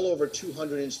well over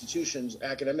 200 institutions,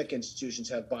 academic institutions,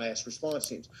 have bias response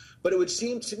teams. But it would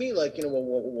seem to me like, well,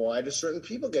 why do certain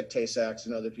people get Tay-Sachs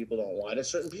and other people don't? Why do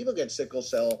certain people get sickle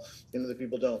cell and other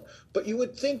people don't? But you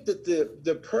would think that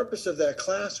the purpose of that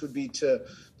class would be to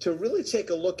really take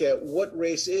a look at what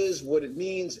race is, what it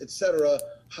means, et cetera,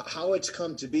 how it's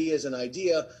come to be as an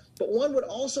idea. But one would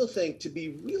also think, to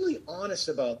be really honest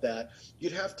about that,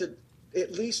 you'd have to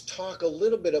at least talk a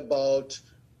little bit about,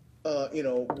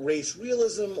 race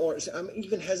realism, or I'm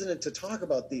even hesitant to talk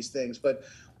about these things, but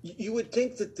you would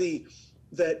think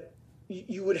that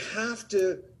you would have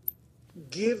to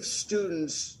give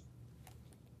students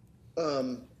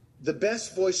the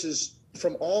best voices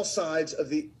from all sides of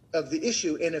the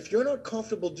issue. And if you're not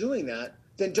comfortable doing that,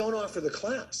 then don't offer the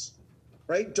class,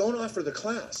 right? Don't offer the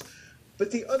class.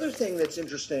 But the other thing that's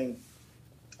interesting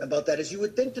about that is you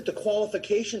would think that the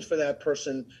qualifications for that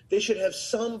person, they should have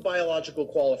some biological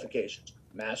qualifications.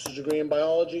 Master's degree in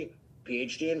biology,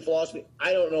 PhD in philosophy.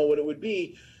 I don't know what it would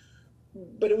be,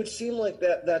 but it would seem like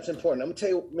that's important. I'm going to tell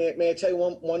you, may I tell you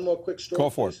one more quick story?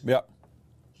 Go for it, yeah.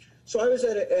 So I was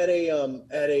at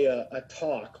a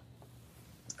talk,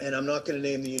 and I'm not going to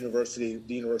name the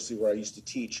university where I used to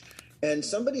teach, and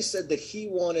somebody said that he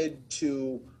wanted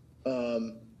to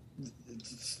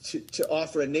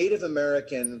offer a Native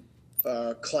American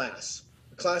class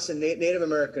in Native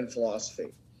American philosophy.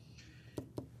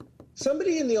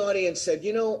 Somebody in the audience said,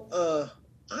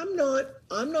 I'm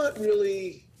not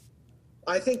really,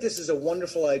 I think this is a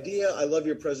wonderful idea. I love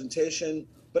your presentation,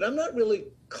 but I'm not really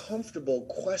comfortable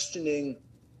questioning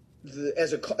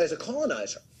as a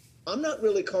colonizer. I'm not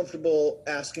really comfortable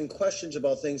asking questions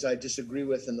about things I disagree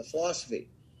with in the philosophy.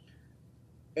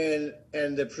 And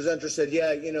the presenter said,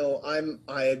 yeah,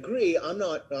 I agree. I'm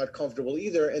not comfortable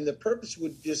either. And the purpose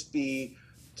would just be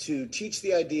to teach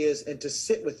the ideas and to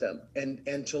sit with them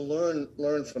and to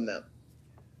learn from them.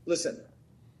 Listen,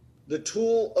 the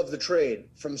tool of the trade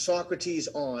from Socrates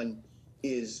on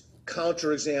is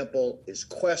counterexample, is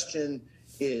question,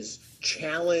 is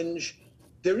challenge.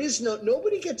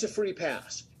 Nobody gets a free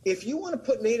pass. If you want to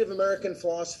put Native American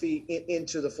philosophy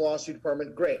into the philosophy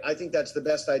department, great. I think that's the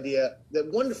best idea, the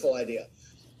wonderful idea.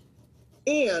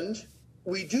 And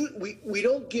we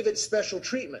don't give it special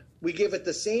treatment. We give it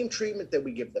the same treatment that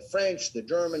we give the French, the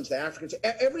Germans, the Africans.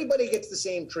 Everybody gets the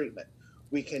same treatment.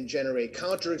 We can generate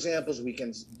counterexamples. We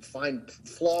can find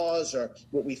flaws or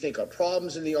what we think are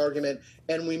problems in the argument,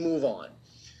 and we move on.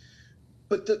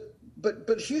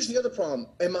 But here's the other problem.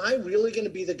 Am I really going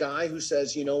to be the guy who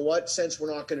says, you know what, since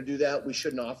we're not going to do that, we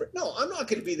shouldn't offer it? No, I'm not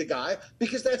going to be the guy,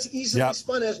 because that's easily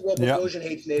spun as, well, Boghossian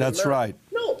hates Native Americans. That's right.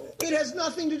 No, it has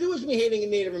nothing to do with me hating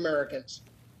Native Americans.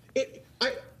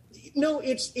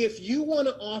 It's if you want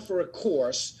to offer a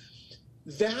course,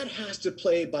 that has to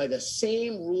play by the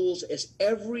same rules as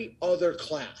every other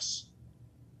class.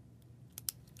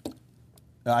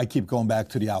 I keep going back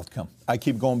to the outcome. I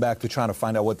keep going back to trying to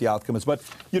find out what the outcome is. But,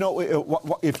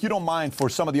 if you don't mind, for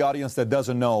some of the audience that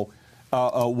doesn't know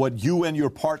what you and your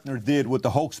partner did with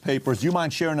the hoax papers, do you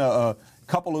mind sharing a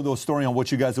couple of those stories on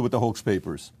what you guys did with the hoax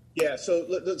papers? Yeah, so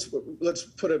let's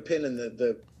put a pin in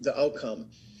the outcome.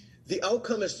 The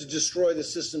outcome is to destroy the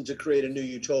system to create a new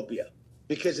utopia,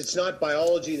 because it's not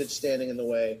biology that's standing in the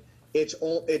way. It's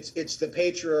the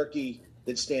patriarchy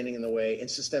that's standing in the way, and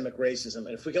systemic racism. And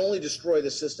if we can only destroy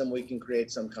the system, we can create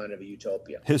some kind of a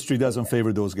utopia. History doesn't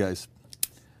favor those guys.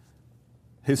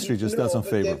 History just doesn't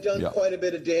favor. They've done quite a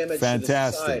bit of damage.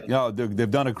 Fantastic. To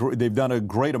society. They've done a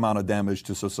great amount of damage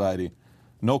to society.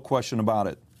 No question about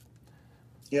it.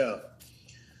 Yeah.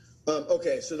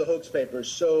 Okay, so the hoax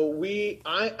papers. So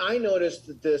I noticed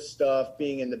that this stuff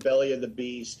being in the belly of the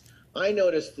beast. I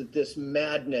noticed that this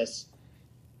madness.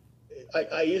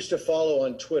 I used to follow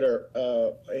on Twitter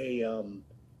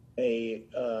a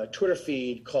Twitter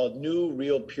feed called New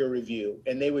Real Peer Review,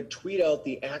 and they would tweet out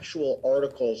the actual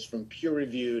articles from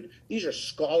peer-reviewed. These are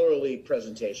scholarly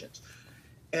presentations,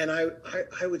 and I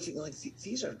would think like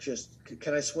these are just.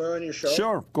 Can I swear on your show?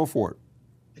 Sure, go for it.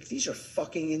 Like, these are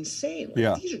fucking insane. Like,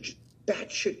 Yeah. These are just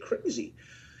batshit crazy.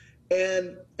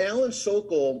 And Alan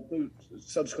Sokol, who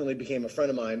subsequently became a friend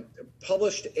of mine,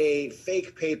 published a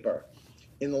fake paper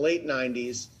in the late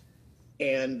 90s.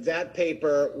 And that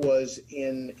paper was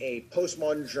in a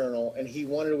postmodern journal. And he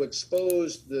wanted to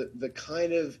expose the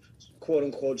kind of quote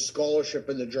unquote scholarship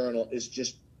in the journal is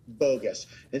just bogus.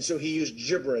 And so he used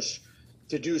gibberish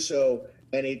to do so.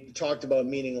 And he talked about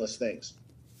meaningless things.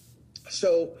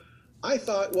 So I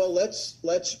thought, well, let's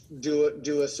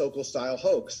do a Sokol style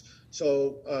hoax.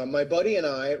 So my buddy and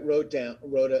I wrote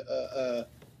a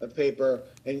paper,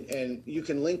 and you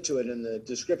can link to it in the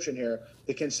description here.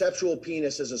 The conceptual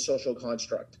penis as a social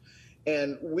construct,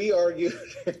 and we argued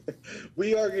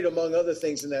among other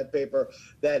things in that paper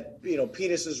that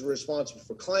penises were responsible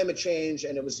for climate change,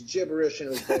 and it was gibberish and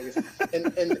it was bogus.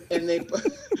 and they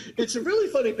it's a really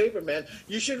funny paper, man.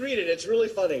 You should read it. It's really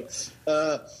funny.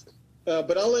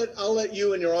 But I'll let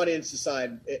you and your audience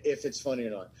decide if it's funny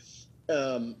or not.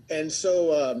 And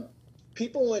so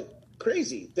people went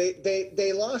crazy.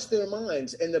 They lost their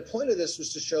minds. And the point of this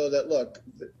was to show that, look,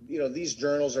 these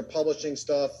journals are publishing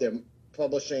stuff. They're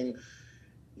publishing,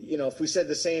 if we said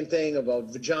the same thing about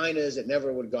vaginas, it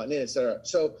never would have gotten in, et cetera.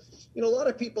 So, a lot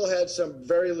of people had some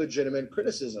very legitimate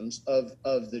criticisms of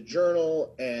the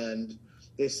journal, and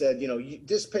they said,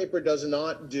 this paper does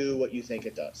not do what you think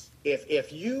it does.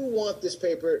 If you want this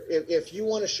paper, if you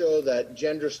want to show that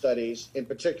gender studies in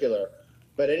particular,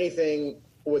 but anything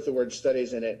with the word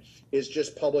studies in it, is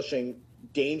just publishing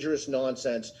dangerous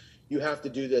nonsense, you have to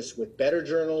do this with better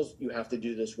journals. You have to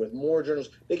do this with more journals.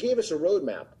 They gave us a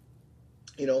roadmap,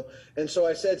 And so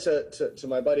I said to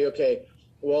my buddy, okay,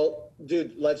 well,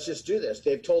 dude, let's just do this.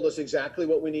 They've told us exactly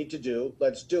what we need to do.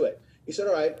 Let's do it. He said,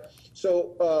 all right.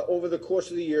 So over the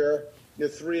course of the year, the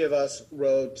three of us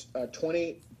wrote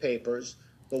 20 papers.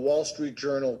 The Wall Street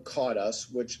Journal caught us,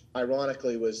 which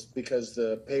ironically was because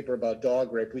the paper about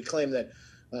dog rape. We claim that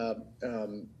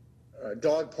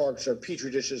dog parks are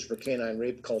petri dishes for canine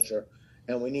rape culture,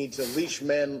 and we need to leash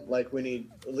men like we need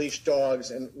leash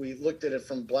dogs. And we looked at it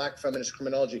from Black feminist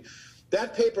criminology.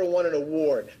 That paper won an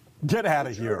award. Get out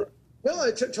of here. No,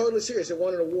 it's totally serious. It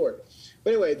won an award.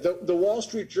 But anyway, the Wall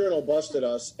Street Journal busted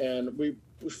us, and we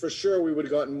would have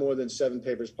gotten more than 7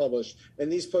 papers published.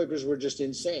 And these papers were just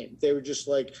insane. They were just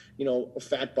like,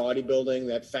 fat bodybuilding,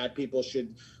 that fat people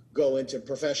should go into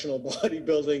professional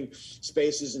bodybuilding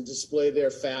spaces and display their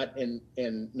fat in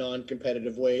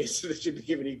non-competitive ways. So they should be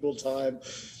given equal time.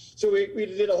 So we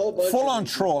did a whole bunch. Full-on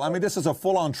troll. I mean, this is a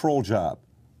full-on troll job.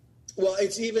 Well,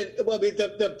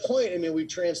 the point, we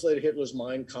translated Hitler's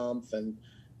Mein Kampf and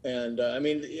we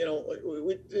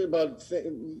about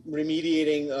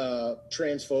remediating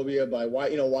transphobia by why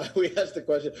we asked the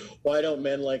question, why don't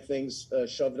men like things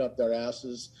shoved up their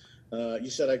asses? You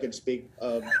said I could speak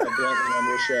bluntly on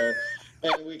your show,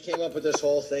 and we came up with this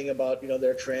whole thing about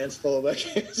they're transphobic.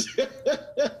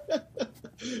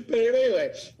 But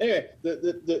anyway,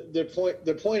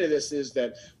 the point of this is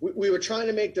that we were trying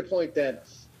to make the point that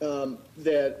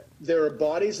that there are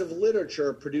bodies of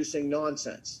literature producing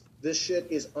nonsense. This shit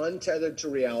is untethered to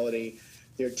reality.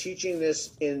 They're teaching this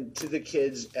to the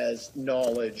kids as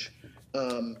knowledge.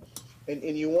 And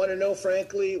you want to know,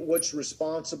 frankly, what's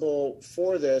responsible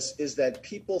for this is that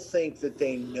people think that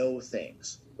they know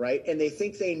things, right? And they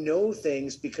think they know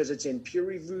things because it's in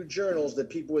peer-reviewed journals that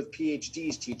people with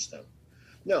PhDs teach them.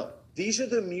 No, these are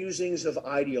the musings of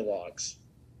ideologues.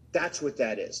 That's what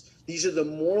that is. These are the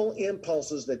moral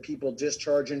impulses that people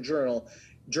discharge in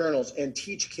journals and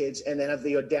teach kids, and then have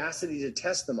the audacity to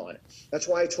test them on it. That's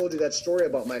why I told you that story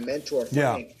about my mentor,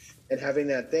 Frank, and having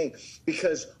that thing.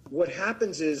 Because what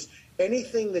happens is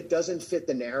anything that doesn't fit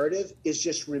the narrative is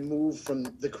just removed from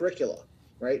the curricula,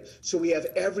 right? So we have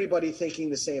everybody thinking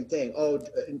the same thing. Oh,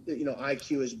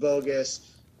 IQ is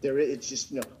bogus. It's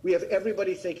just, we have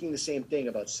everybody thinking the same thing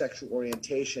about sexual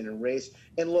orientation and race.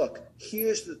 And look,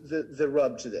 here's the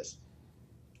rub to this.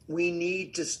 We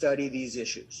need to study these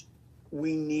issues.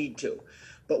 We need to.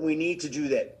 But we need to do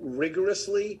that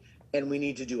rigorously, and we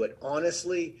need to do it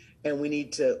honestly, and we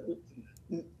need to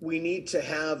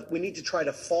try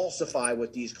to falsify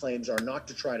what these claims are, not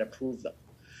to try to prove them.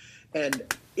 And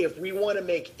if we want to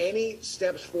make any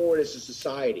steps forward as a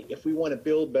society, if we want to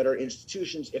build better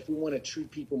institutions, if we want to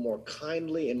treat people more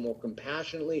kindly and more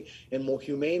compassionately and more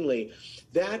humanely,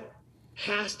 that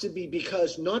has to be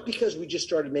not because we just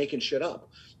started making shit up,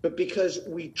 but because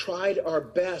we tried our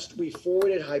best, we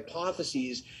forwarded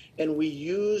hypotheses, and we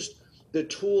used the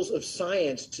tools of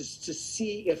science to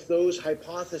see if those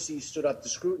hypotheses stood up to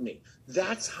scrutiny.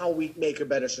 That's how we make a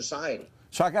better society.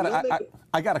 So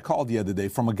I got a call the other day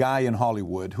from a guy in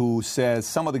Hollywood who says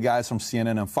some of the guys from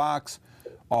CNN and Fox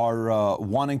are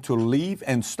wanting to leave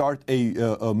and start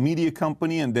a media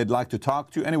company, and they'd like to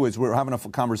talk to you. Anyways, we're having a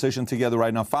conversation together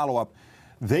right now, follow-up.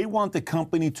 They want the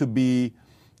company to be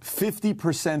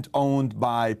 50% owned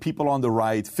by people on the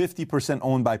right, 50%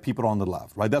 owned by people on the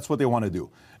left, right? That's what they want to do.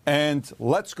 And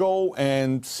let's go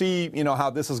and see, how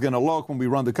this is going to look when we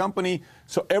run the company.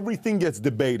 So everything gets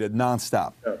debated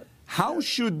nonstop. Sure. How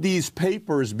should these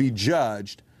papers be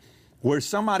judged where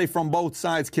somebody from both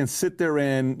sides can sit there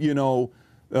and,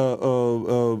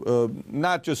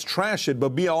 not just trash it, but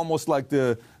be almost like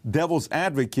the devil's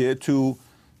advocate to,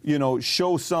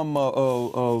 show some,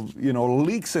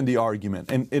 leaks in the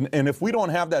argument. And if we don't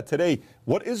have that today,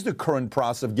 what is the current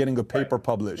process of getting a paper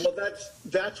published? Well,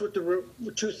 that's what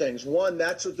two things. One,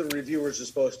 that's what the reviewers are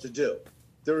supposed to do.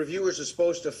 The reviewers are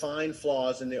supposed to find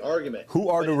flaws in the argument. Who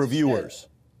are the reviewers?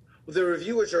 The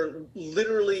reviewers are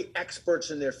literally experts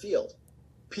in their field.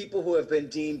 People who have been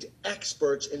deemed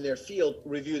experts in their field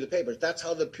review the papers. That's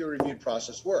how the peer-reviewed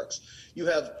process works. You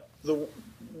have I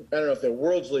don't know if they're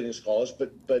world's leading scholars,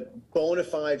 but bona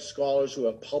fide scholars who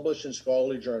have published in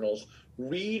scholarly journals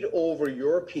read over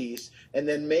your piece and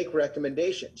then make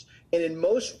recommendations. And in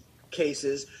most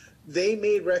cases, they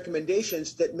made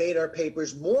recommendations that made our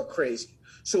papers more crazy.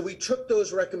 So we took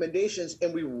those recommendations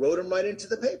and we wrote them right into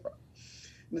the paper.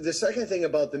 The second thing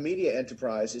about the media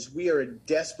enterprise is we are in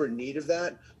desperate need of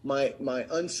that. My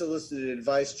unsolicited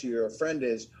advice to your friend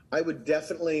is I would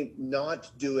definitely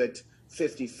not do it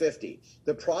 50-50.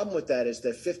 The problem with that is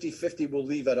that 50-50 will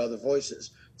leave out other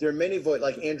voices. There are many voices,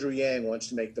 like Andrew Yang wants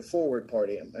to make the Forward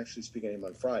Party. I'm actually speaking to him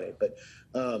on Friday, but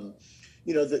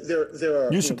there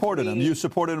are. You supported him. You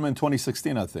supported him in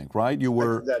 2016, I think, right? You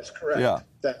were. That's correct. Yeah,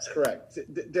 that's correct.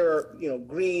 There are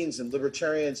Greens and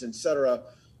Libertarians, etc.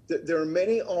 There are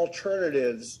many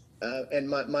alternatives, and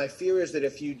my fear is that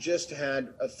if you just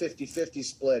had a 50-50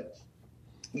 split,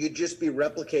 you'd just be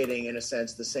replicating, in a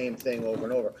sense, the same thing over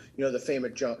and over. The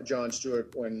famous Jon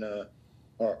Stewart when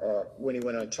he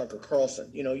went on Tucker Carlson.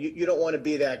 You don't want to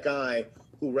be that guy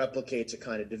who replicates a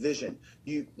kind of division.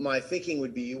 My thinking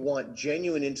would be you want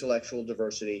genuine intellectual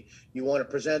diversity. You want to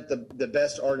present the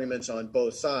best arguments on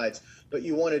both sides, but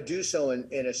you want to do so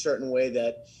in a certain way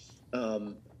that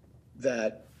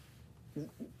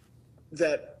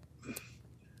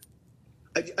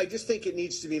I just think it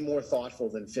needs to be more thoughtful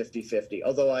than 50-50,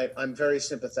 although I'm very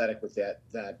sympathetic with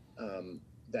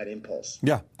that impulse.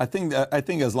 Yeah, I think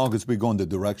as long as we go in the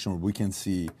direction where we can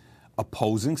see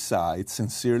opposing sides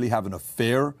sincerely having a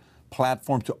fair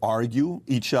platform to argue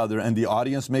each other and the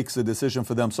audience makes a decision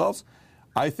for themselves,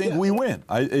 I think we win.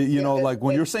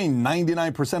 When you're saying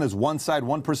 99% is one side,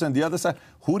 1% the other side,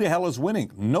 who the hell is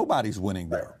winning? Nobody's winning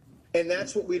there. And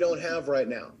that's what we don't have right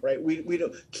now, right? We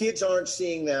don't. Kids aren't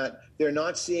seeing that. They're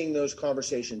not seeing those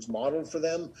conversations modeled for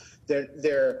them.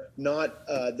 They're not.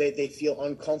 They feel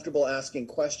uncomfortable asking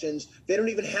questions. They don't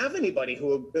even have anybody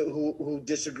who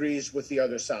disagrees with the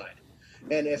other side.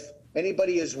 And if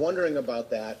anybody is wondering about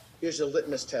that, here's a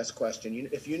litmus test question.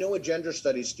 If you know a gender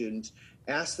studies student,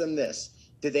 ask them this: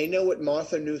 did they know what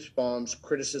Martha Nussbaum's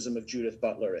criticism of Judith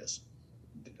Butler is?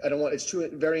 It's too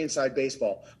very inside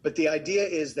baseball, but the idea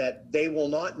is that they will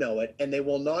not know it, and they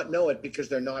will not know it because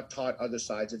they're not taught other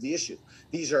sides of the issue.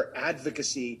 These are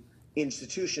advocacy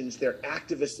institutions. They're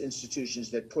activist institutions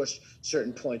that push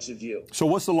certain points of view. So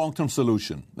what's the long-term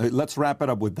solution? Let's wrap it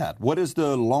up with that. What is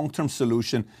the long-term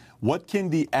solution? What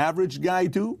can the average guy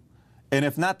do? And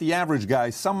if not the average guy,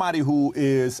 somebody who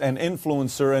is an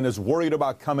influencer and is worried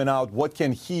about coming out, what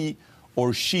can he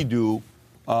or she do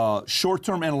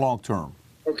short-term and long-term?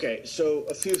 Okay, so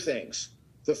a few things.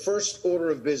 The first order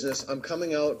of business, I'm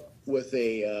coming out with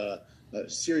a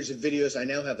series of videos. I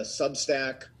now have a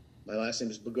Substack. My last name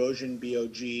is Boghossian,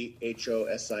 Boghossian,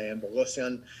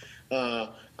 Boghossian.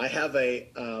 I have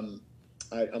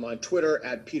I'm on Twitter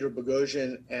at Peter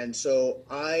Boghossian, and so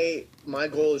my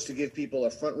goal is to give people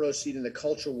a front row seat in the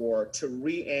culture war, to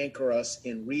re-anchor us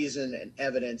in reason and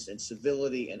evidence and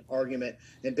civility and argument,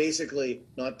 and basically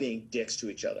not being dicks to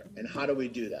each other. And how do we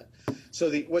do that? So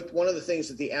one of the things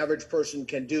that the average person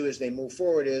can do as they move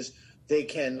forward is they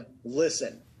can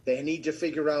listen. They need to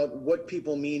figure out what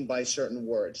people mean by certain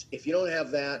words. If you don't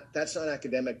have that, that's not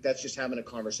academic. That's just having a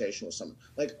conversation with someone.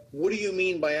 Like, what do you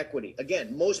mean by equity?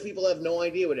 Again, most people have no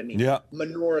idea what it means. Yeah.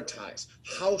 Minoritized,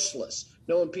 houseless.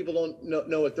 People don't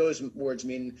know what those words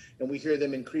mean, and we hear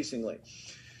them increasingly.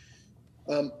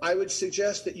 I would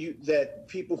suggest that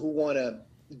people who want to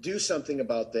do something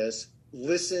about this,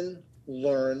 listen,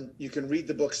 learn. You can read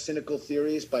the book Cynical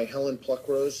Theories by Helen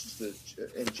Pluckrose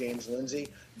and James Lindsay.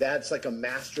 That's like a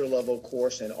master level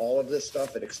course in all of this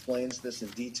stuff. It explains this in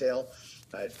detail.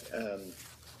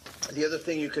 The other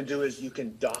thing you can do is you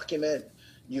can document.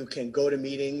 You can go to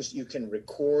meetings. You can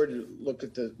record. Look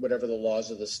at whatever the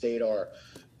laws of the state are.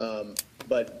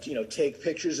 But take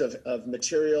pictures of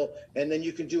material, and then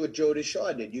you can do what Jody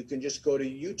Shaw did. You can just go to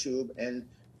YouTube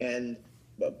and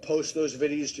post those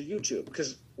videos to YouTube,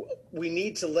 because we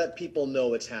need to let people know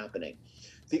what's happening.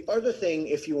 The other thing,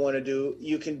 if you want to do,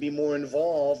 you can be more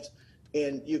involved,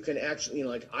 and you can actually,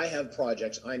 like, I have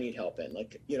projects I need help in,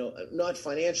 like, not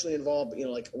financially involved, but,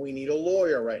 like, we need a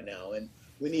lawyer right now, and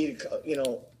we need,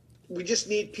 we just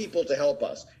need people to help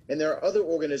us. And there are other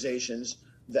organizations.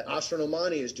 The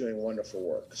Astronomani is doing wonderful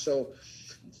work. So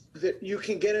that you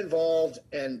can get involved,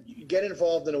 and get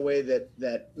involved in a way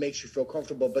that makes you feel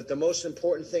comfortable. But the most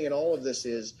important thing in all of this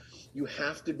is you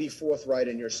have to be forthright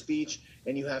in your speech,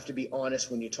 and you have to be honest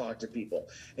when you talk to people.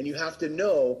 And you have to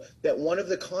know that one of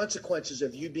the consequences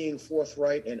of you being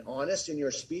forthright and honest in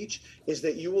your speech is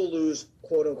that you will lose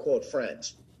quote unquote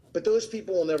friends. But those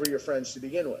people will never be your friends to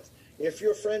begin with. If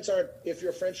your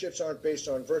friendships aren't based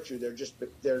on virtue,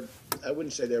 they're I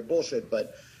wouldn't say they're bullshit,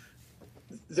 but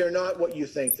they're not what you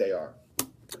think they are.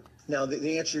 Now,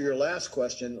 the answer to your last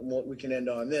question, we can end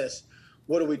on this.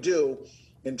 What do we do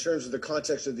in terms of the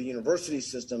context of the university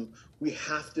system? We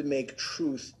have to make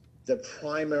truth the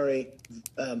primary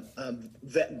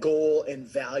goal and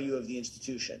value of the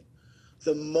institution.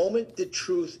 The moment the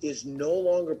truth is no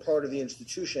longer part of the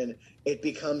institution, it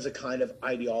becomes a kind of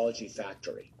ideology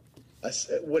factory.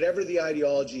 Whatever the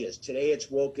ideology is, today it's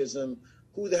wokeism.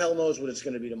 Who the hell knows what it's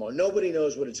going to be tomorrow? Nobody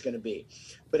knows what it's going to be.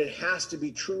 But it has to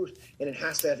be truth, and it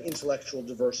has to have intellectual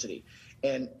diversity.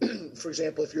 And, for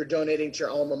example, if you're donating to your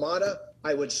alma mater,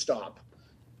 I would stop.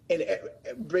 And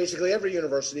basically every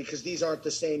university, because these aren't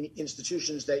the same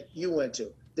institutions that you went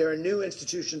to. There are new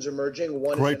institutions emerging.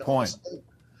 Great point. Austin.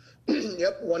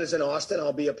 Yep, one is in Austin.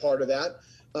 I'll be a part of that.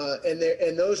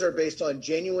 And those are based on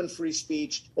genuine free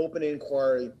speech, open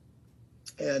inquiry,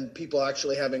 and people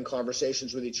actually having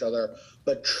conversations with each other.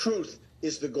 But truth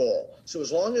is the goal. So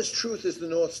as long as truth is the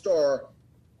North Star,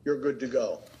 you're good to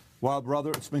go. Well,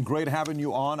 brother, it's been great having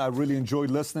you on. I really enjoyed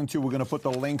listening to you. We're going to put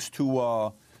the links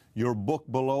to your book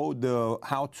below, the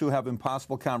How to Have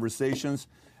Impossible Conversations,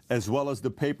 as well as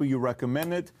the paper you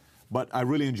recommended. But I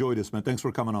really enjoyed this, man. Thanks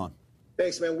for coming on.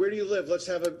 Thanks, man. Where do you live? Let's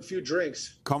have a few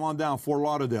drinks. Come on down, Fort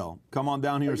Lauderdale. Come on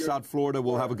down here in South Florida.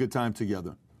 We'll have a good time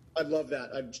together. I'd love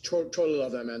that. I totally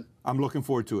love that, man. I'm looking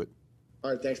forward to it.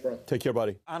 All right, thanks, bro. Take care,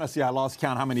 buddy. Honestly, I lost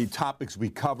count how many topics we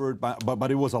covered,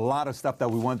 but it was a lot of stuff that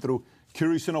we went through.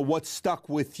 Curious to know what stuck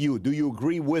with you. Do you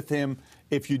agree with him?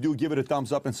 If you do, give it a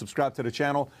thumbs up and subscribe to the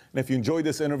channel. And if you enjoyed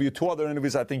this interview, 2 other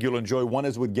interviews I think you'll enjoy. One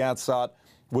is with Gad Saad,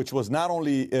 which was not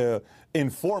only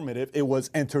informative, it was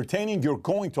entertaining. You're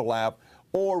going to laugh.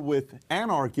 Or with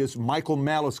anarchist Michael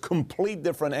Malice, complete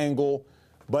different angle,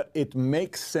 but it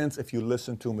makes sense if you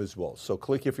listen to him as well. So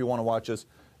click if you want to watch us.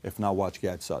 If not, watch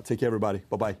Gad Saad. Take care, everybody.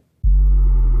 Bye-bye.